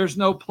 guys, there's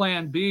no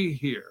plan B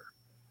here.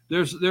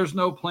 There's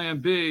no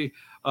plan B.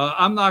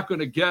 I'm not going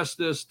to guess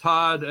this,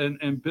 Todd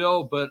and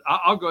Bill, but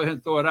I'll go ahead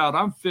and throw it out.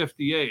 I'm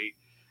 58,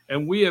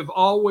 and we've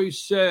always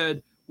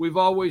said,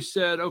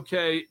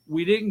 okay,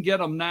 we didn't get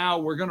them now.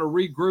 We're going to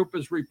regroup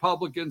as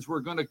Republicans. We're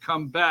going to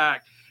come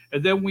back.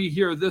 And then we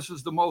hear this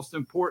is the most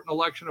important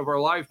election of our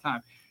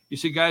lifetime. You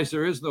see, guys,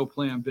 there is no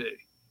plan B.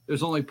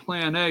 There's only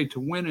plan A to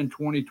win in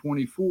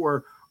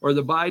 2024, or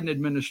the Biden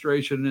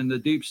administration and the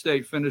deep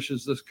state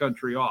finishes this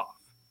country off.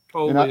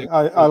 Totally. And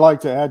I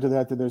like to add to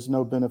that there's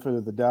no benefit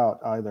of the doubt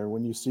either.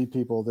 When you see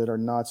people that are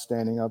not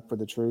standing up for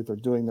the truth or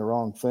doing the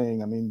wrong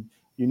thing, I mean,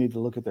 you need to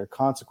look at their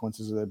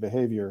consequences of their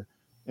behavior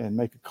and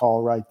make a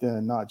call right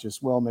then, not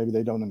just, well, maybe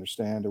they don't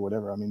understand or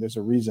whatever. I mean, there's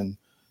a reason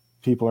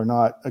people are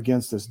not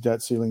against this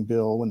debt ceiling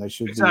bill when they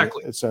should be,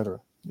 et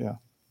cetera. Yeah.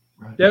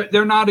 Right.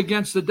 They're not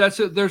against the debt.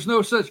 There's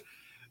no such,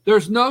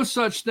 There's no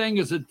such thing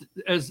as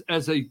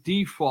a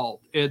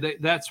default.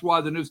 That's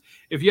why the news.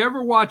 If you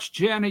ever watch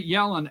Janet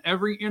Yellen,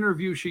 every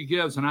interview she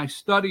gives, and I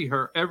study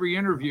her every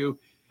interview,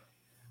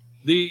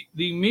 the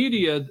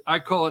media, I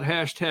call it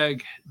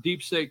hashtag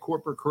deep state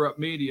corporate corrupt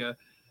media.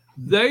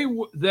 They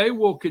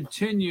will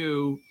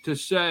continue to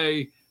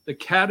say the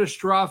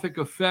catastrophic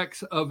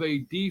effects of a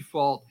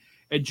default.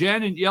 And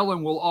Janet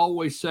Yellen will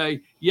always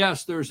say,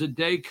 yes, there's a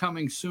day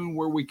coming soon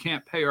where we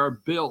can't pay our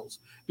bills.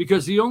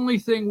 Because the only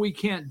thing we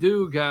can't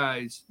do,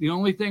 guys,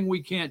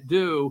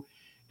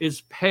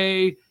 is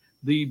pay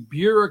the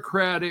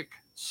bureaucratic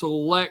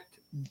select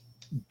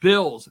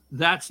bills.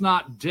 That's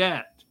not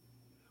debt.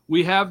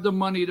 We have the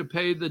money to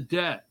pay the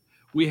debt.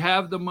 We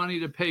have the money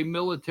to pay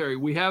military.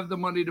 We have the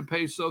money to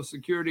pay Social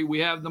Security. We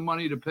have the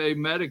money to pay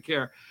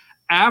Medicare.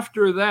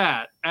 After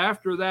that,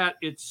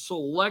 it's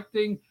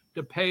selecting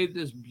to pay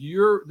this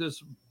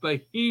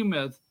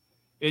behemoth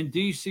in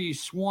DC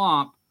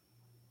swamp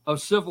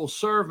of civil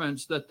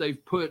servants that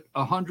they've put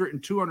 100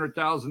 and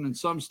 200,000 and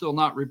some still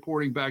not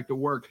reporting back to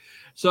work.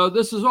 So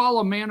this is all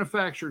a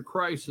manufactured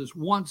crisis.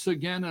 Once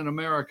again in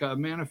America, a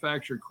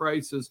manufactured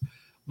crisis.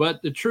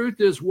 But the truth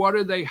is, what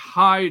are they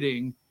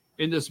hiding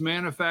in this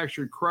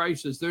manufactured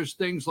crisis? There's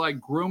things like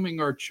grooming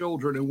our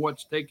children and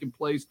what's taking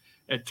place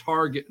at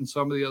Target and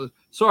some of the others.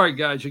 Sorry,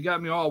 guys, you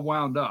got me all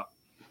wound up.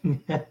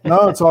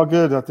 No, it's all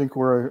good. I think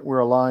we're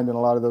aligned in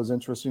a lot of those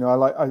interests. You know,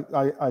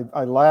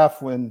 I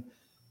laugh when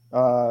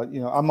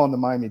I'm on the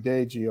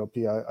Miami-Dade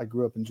GOP. I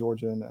grew up in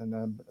Georgia and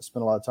I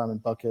spent a lot of time in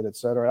Buckhead, et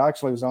cetera. I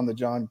actually was on the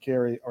John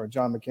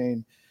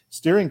McCain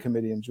steering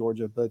committee in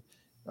Georgia, but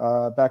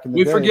back in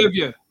the day, forgive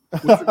you.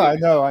 I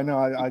know.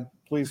 I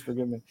please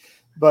forgive me.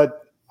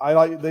 But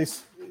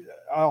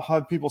I'll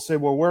have people say,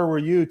 well, where were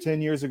you 10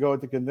 years ago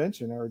at the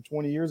convention or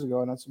 20 years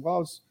ago? And I said, well, I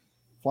was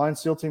flying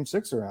SEAL Team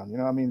 6 around. You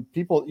know, I mean,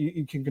 people,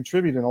 you can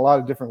contribute in a lot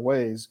of different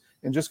ways.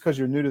 And just because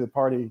you're new to the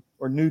party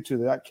or new to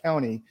that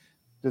county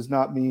does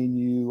not mean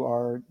you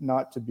are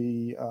not to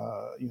be,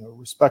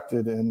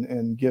 respected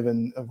and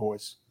given a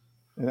voice.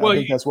 And I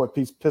think that's what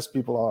pissed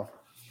people off.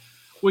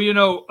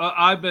 Well,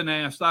 I've been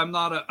asked. I'm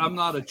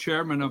not a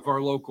chairman of our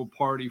local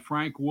party.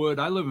 Frank Wood.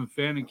 I live in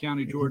Fannin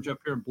County, Georgia, up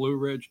here in Blue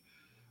Ridge.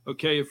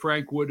 Okay,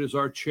 Frank Wood is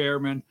our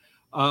chairman.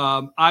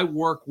 I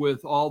work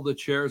with all the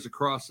chairs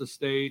across the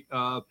state.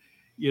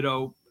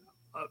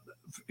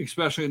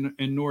 Especially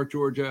in North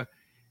Georgia,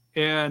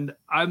 and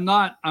I'm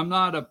not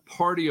a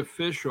party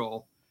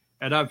official.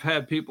 And I've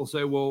had people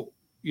say, well,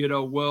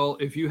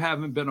 if you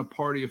haven't been a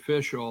party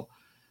official.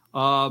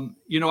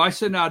 I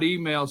send out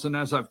emails, and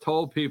as I've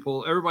told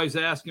people, everybody's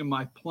asking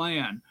my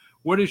plan.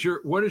 What is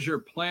your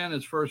plan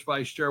as first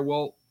vice chair?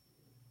 Well,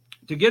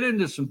 to get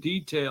into some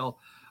detail,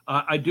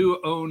 I do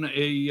own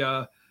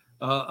a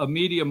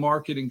media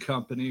marketing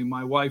company.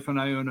 My wife and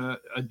I own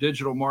a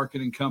digital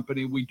marketing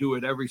company. We do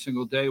it every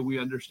single day. We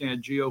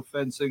understand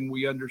geofencing.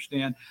 We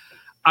understand.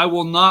 I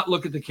will not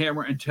look at the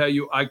camera and tell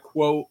you I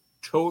quote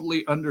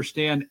totally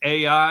understand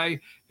AI,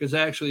 because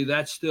actually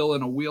that's still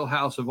in a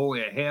wheelhouse of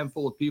only a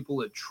handful of people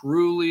that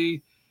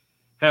truly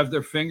have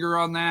their finger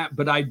on that.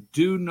 But I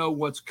do know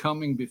what's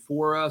coming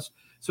before us.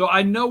 So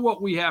I know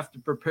what we have to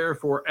prepare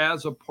for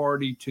as a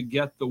party to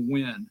get the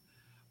win.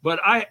 But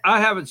I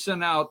haven't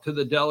sent out to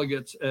the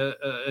delegates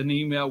an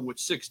email with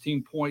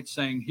 16 points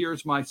saying,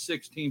 here's my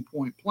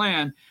 16-point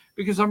plan,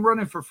 because I'm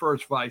running for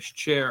first vice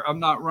chair. I'm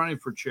not running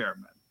for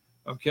chairman.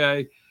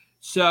 Okay.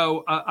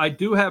 So I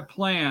do have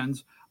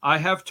plans. I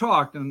have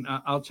talked, and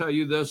I'll tell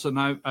you this, and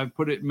I've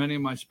put it in many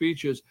of my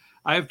speeches.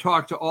 I have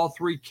talked to all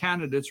three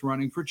candidates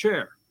running for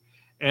chair,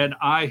 and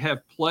I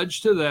have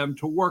pledged to them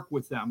to work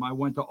with them. I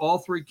went to all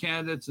three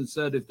candidates and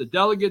said, if the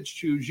delegates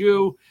choose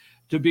you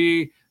to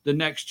be the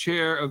next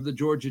chair of the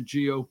Georgia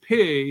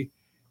GOP,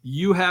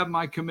 you have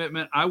my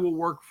commitment. I will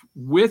work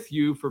with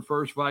you for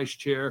first vice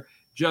chair.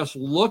 Just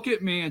look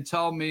at me and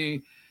tell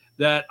me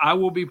that I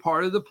will be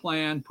part of the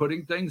plan,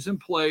 putting things in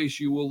place.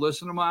 You will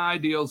listen to my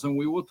ideals and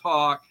we will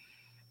talk.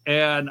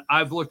 And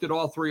I've looked at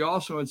all three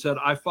also and said,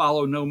 I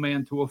follow no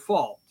man to a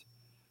fault.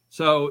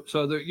 So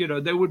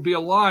they would be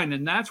aligned.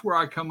 And that's where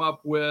I come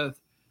up with,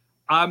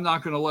 I'm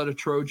not going to let a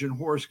Trojan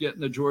horse get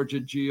in the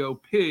Georgia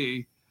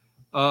GOP.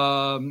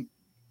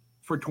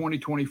 For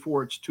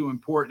 2024, it's too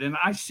important. And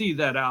I see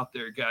that out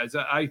there, guys.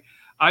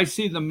 I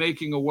see the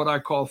making of what I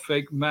call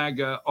fake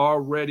MAGA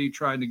already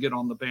trying to get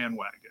on the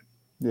bandwagon.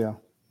 Yeah,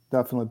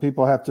 definitely.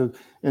 People have to.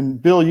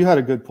 And Bill, you had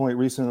a good point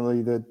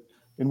recently that,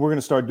 and we're going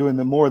to start doing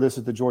more of this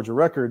at the Georgia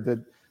Record,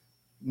 that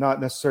not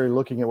necessarily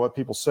looking at what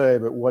people say,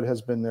 but what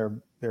has been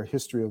their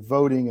history of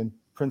voting and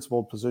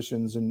principled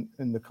positions and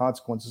the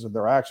consequences of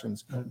their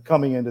actions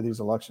coming into these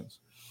elections.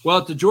 Well,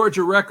 at the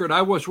Georgia Record,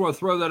 I just want to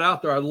throw that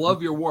out there. I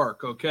love your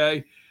work,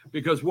 okay?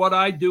 Because what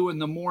I do in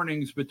the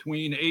mornings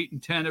between 8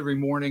 and 10 every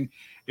morning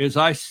is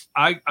I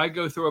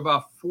go through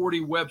about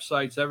 40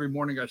 websites every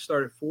morning. I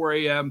start at 4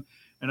 a.m.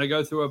 and I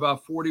go through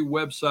about 40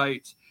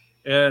 websites,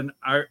 and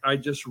I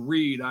just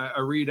read. I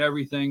read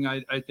everything.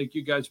 I think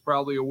you guys are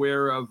probably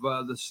aware of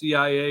the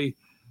CIA,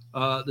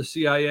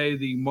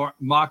 the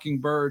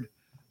Mockingbird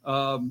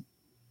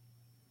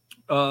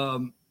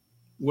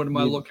What am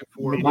I looking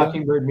for?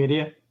 Mockingbird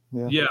Media.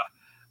 Yeah.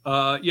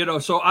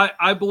 So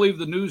I believe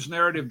the news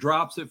narrative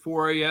drops at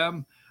 4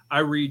 a.m. I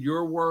read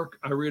your work.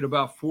 I read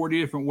about 40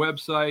 different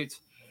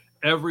websites.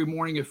 Every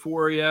morning at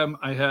 4 a.m.,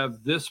 I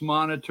have this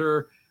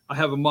monitor. I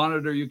have a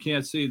monitor you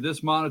can't see.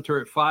 This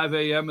monitor at 5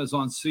 a.m. is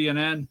on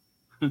CNN.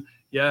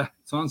 Yeah,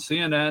 it's on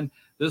CNN.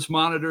 This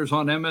monitor is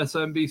on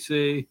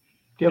MSNBC.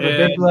 Do you have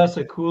a big glass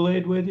of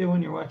Kool-Aid with you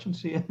when you're watching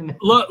CNN?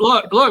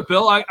 Look,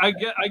 Bill, I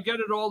get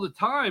it all the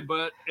time,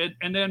 but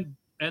and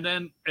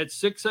then at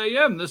 6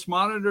 a.m., this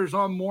monitor's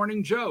on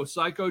Morning Joe,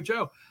 Psycho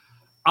Joe.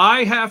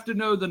 I have to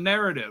know the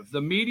narrative. The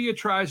media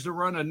tries to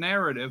run a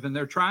narrative, and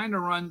they're trying to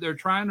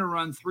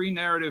run three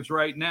narratives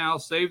right now: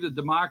 save the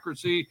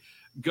democracy,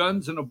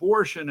 guns, and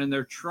abortion. And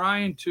they're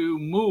trying to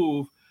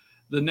move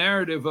the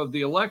narrative of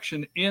the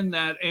election in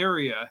that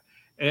area.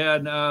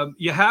 And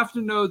you have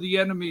to know the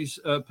enemy's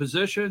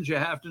positions. You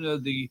have to know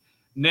the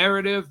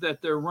narrative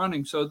that they're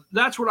running. So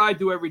that's what I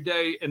do every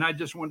day. And I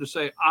just wanted to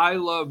say, I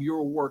love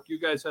your work. You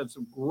guys have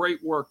some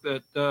great work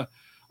that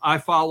I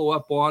follow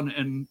up on,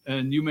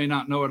 and you may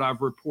not know it.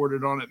 I've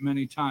reported on it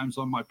many times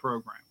on my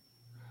program.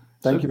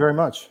 Thank you very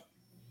much.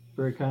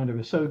 Very kind of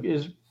us. So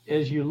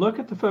as you look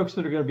at the folks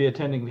that are going to be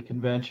attending the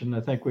convention, I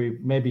think we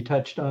maybe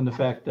touched on the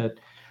fact that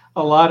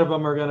a lot of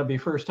them are going to be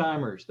first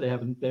timers. They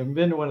haven't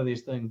been to one of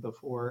these things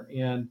before.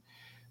 And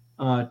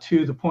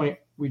to the point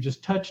we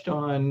just touched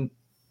on,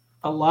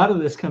 a lot of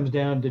this comes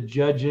down to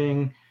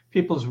judging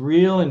people's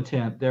real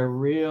intent, their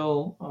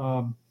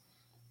real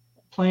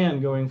plan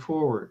going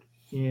forward.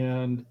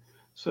 And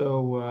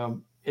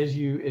so as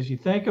you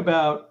think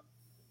about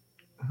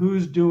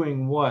who's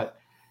doing what,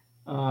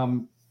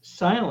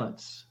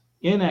 silence,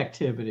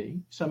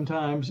 inactivity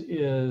sometimes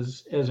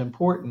is as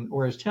important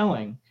or as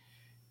telling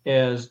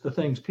as the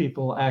things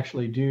people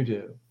actually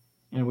do.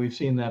 And we've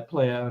seen that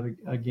play out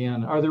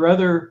again. Are there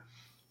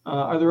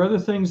other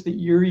things that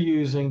you're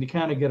using to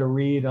kind of get a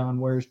read on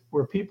where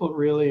people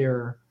really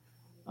are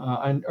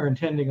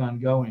intending on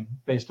going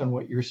based on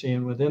what you're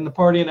seeing within the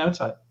party and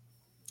outside?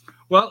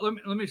 Well,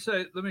 let me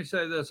say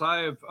this.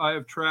 I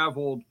have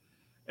traveled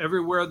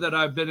everywhere that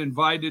I've been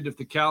invited. If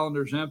the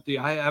calendar's empty,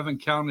 I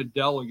haven't counted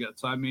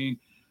delegates. I mean,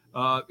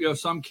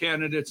 some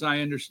candidates, I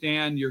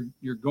understand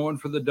you're going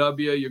for the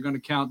W, you're going to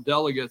count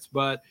delegates,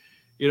 but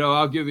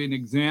I'll give you an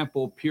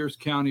example. Pierce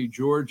County,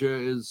 Georgia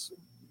is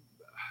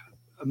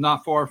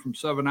not far from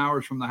 7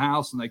 hours from the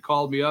house, and they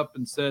called me up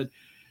and said,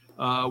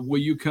 will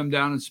you come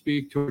down and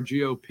speak to our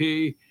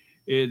GOP?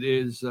 It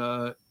is,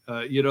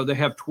 they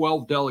have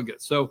 12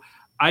 delegates. So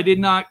I did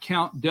not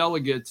count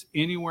delegates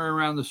anywhere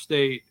around the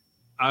state.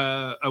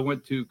 I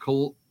went to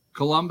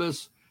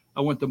Columbus, I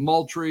went to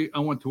Moultrie, I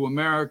went to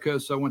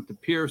Americus, I went to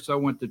Pierce, I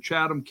went to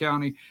Chatham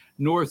County,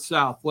 north,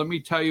 south. Let me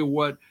tell you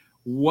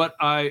what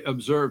I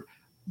observed.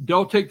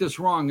 Don't take this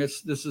wrong.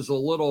 This is a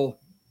little,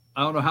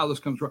 I don't know how this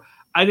comes from.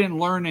 I didn't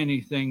learn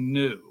anything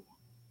new.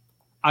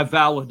 I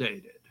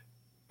validated.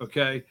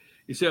 Okay.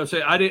 You see,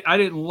 I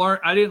didn't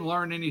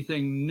learn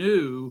anything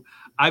new.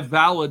 I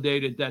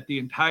validated that the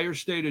entire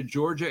state of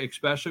Georgia,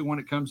 especially when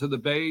it comes to the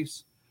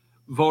base,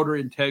 voter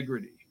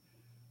integrity,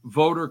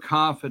 voter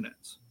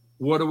confidence.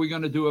 What are we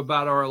going to do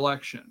about our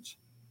elections?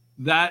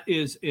 That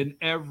is in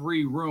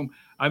every room.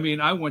 I mean,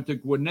 I went to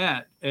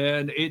Gwinnett,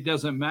 and it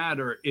doesn't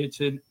matter.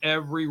 It's in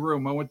every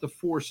room. I went to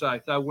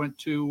Forsyth. I went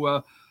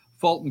to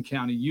Fulton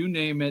County. You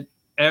name it,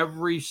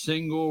 every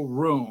single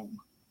room.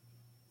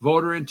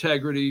 Voter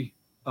integrity,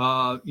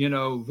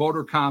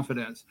 voter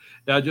confidence.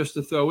 Now, just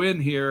to throw in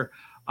here,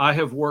 I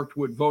have worked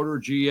with Voter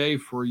GA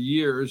for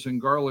years in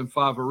Garland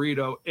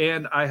Favorito,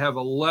 and I have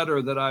a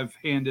letter that I've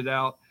handed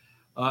out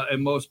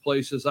in most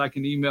places. I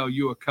can email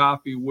you a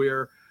copy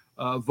where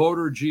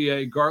Voter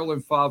GA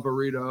Garland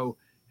Favorito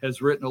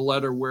has written a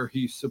letter where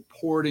he's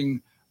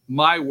supporting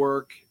my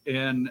work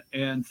and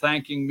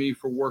thanking me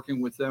for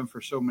working with them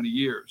for so many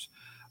years.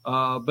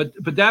 But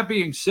that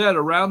being said,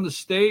 around the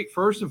state,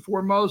 first and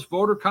foremost,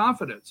 voter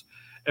confidence.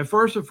 And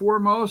first and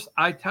foremost,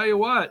 I tell you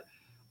what,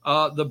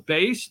 the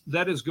base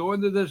that is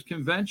going to this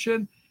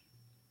convention,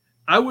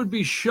 I would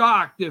be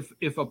shocked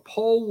if a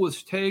poll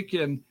was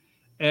taken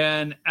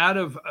and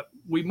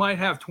we might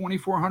have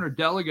 2,400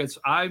 delegates.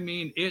 I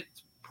mean,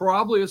 it's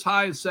probably as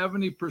high as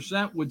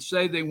 70% would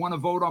say they want to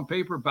vote on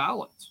paper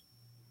ballots.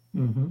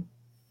 Mm-hmm.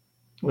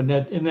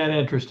 Isn't that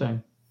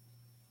interesting?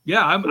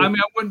 Yeah, I mean,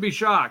 I wouldn't be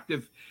shocked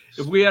if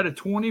we had a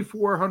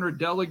 2,400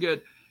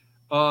 delegate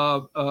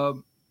poll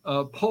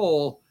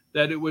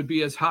that it would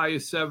be as high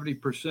as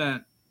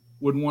 70%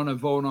 would want to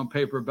vote on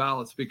paper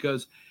ballots.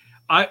 Because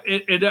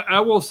I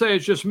will say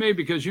it's just me,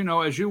 because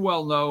as you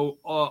well know,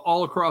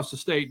 all across the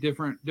state,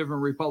 different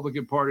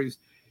Republican parties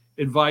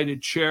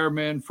invited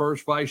chairman,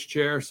 first vice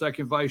chair,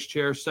 second vice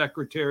chair,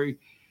 secretary.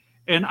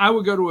 And I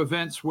would go to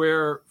events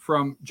where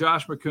from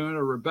Josh McCoon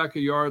or Rebecca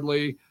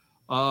Yardley,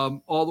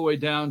 all the way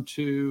down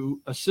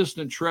to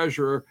assistant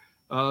treasurer,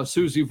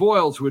 Susie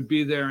Voiles would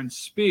be there and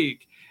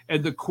speak.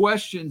 And the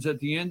questions at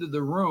the end of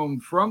the room,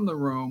 from the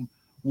room,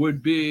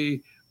 would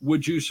be,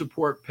 would you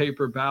support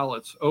paper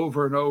ballots,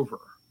 over and over?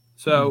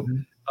 So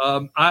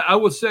I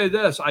would say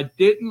this: I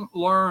didn't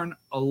learn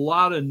a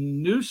lot of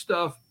new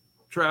stuff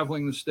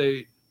traveling the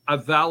state. I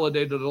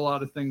validated a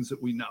lot of things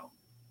that we know.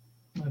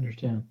 I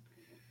understand.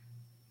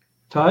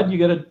 Todd, you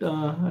got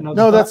another? No,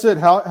 thought? that's it.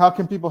 How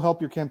can people help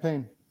your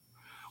campaign?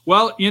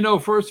 Well,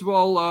 first of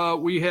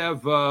all, we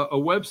have a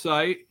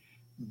website,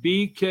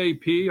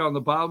 BKP, on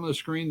the bottom of the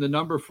screen, the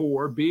number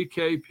 4,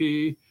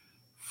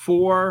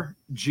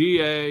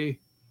 BKP4GA.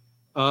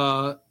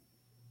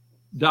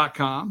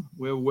 .com.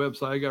 We have a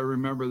website. I got to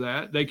remember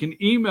that. They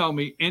can email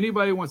me.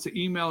 Anybody wants to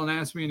email and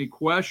ask me any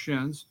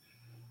questions,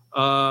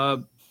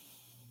 BKP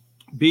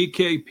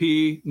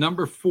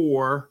number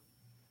 4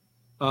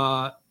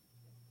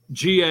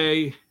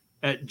 GA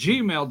at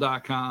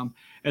gmail.com.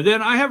 And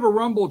then I have a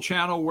Rumble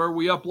channel where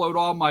we upload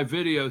all my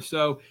videos.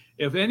 So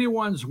if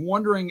anyone's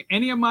wondering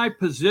any of my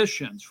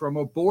positions, from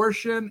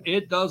abortion,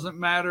 it doesn't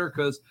matter,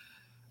 because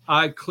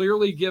I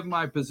clearly give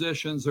my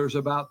positions. There's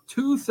about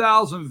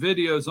 2,000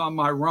 videos on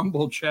my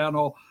Rumble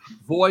channel,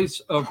 Voice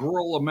of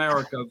Rural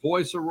America,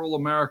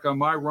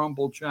 my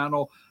Rumble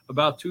channel,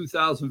 about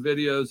 2,000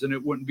 videos, and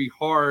it wouldn't be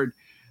hard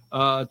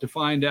to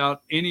find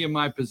out any of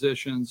my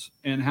positions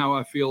and how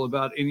I feel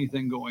about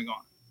anything going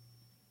on.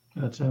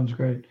 That sounds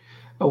great.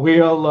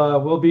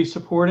 We'll be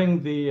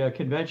supporting the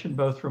convention,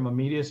 both from a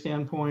media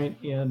standpoint,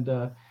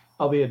 and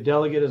I'll be a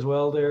delegate as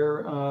well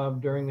there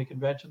during the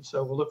convention.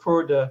 So we'll look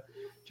forward to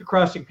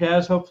crossing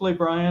paths, hopefully,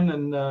 Brian,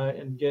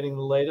 and getting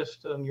the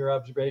latest on your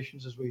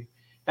observations as we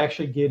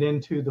actually get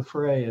into the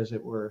fray, as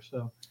it were.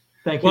 So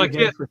thank you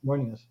again for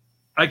joining us.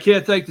 I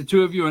can't thank the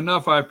two of you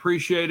enough. I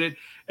appreciate it.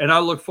 And I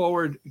look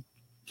forward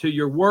to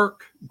your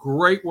work.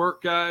 Great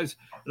work, guys.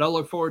 And I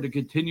look forward to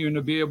continuing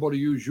to be able to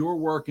use your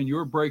work and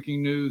your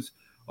breaking news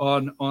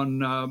on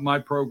my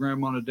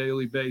program on a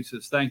daily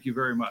basis. Thank you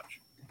very much.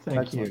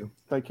 Thank you.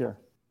 Take care.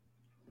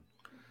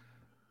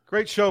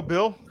 Great show,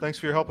 Bill. Thanks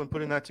for your help in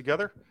putting that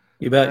together.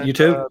 You bet. And, you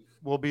too.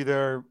 We'll be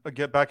there.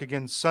 Get back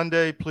again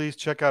Sunday. Please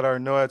check out our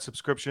no ad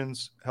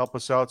subscriptions. Help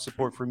us out.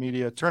 Support for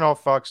media. Turn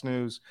off Fox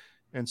News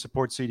and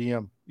support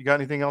CDM. You got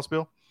anything else,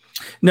 Bill?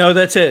 No,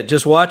 that's it.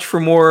 Just watch for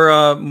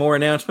more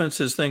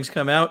announcements as things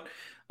come out.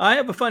 I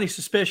have a funny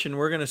suspicion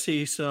we're going to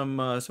see some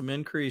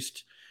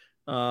increased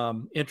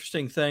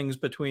interesting things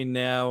between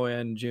now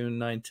and June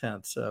 9th,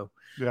 10th. So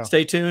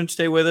stay tuned,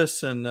 stay with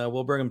us, and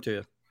we'll bring them to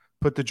you.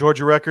 Put the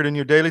Georgia Record in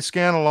your daily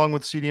scan along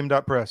with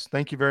CDM.press.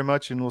 Thank you very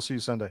much, and we'll see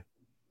you Sunday.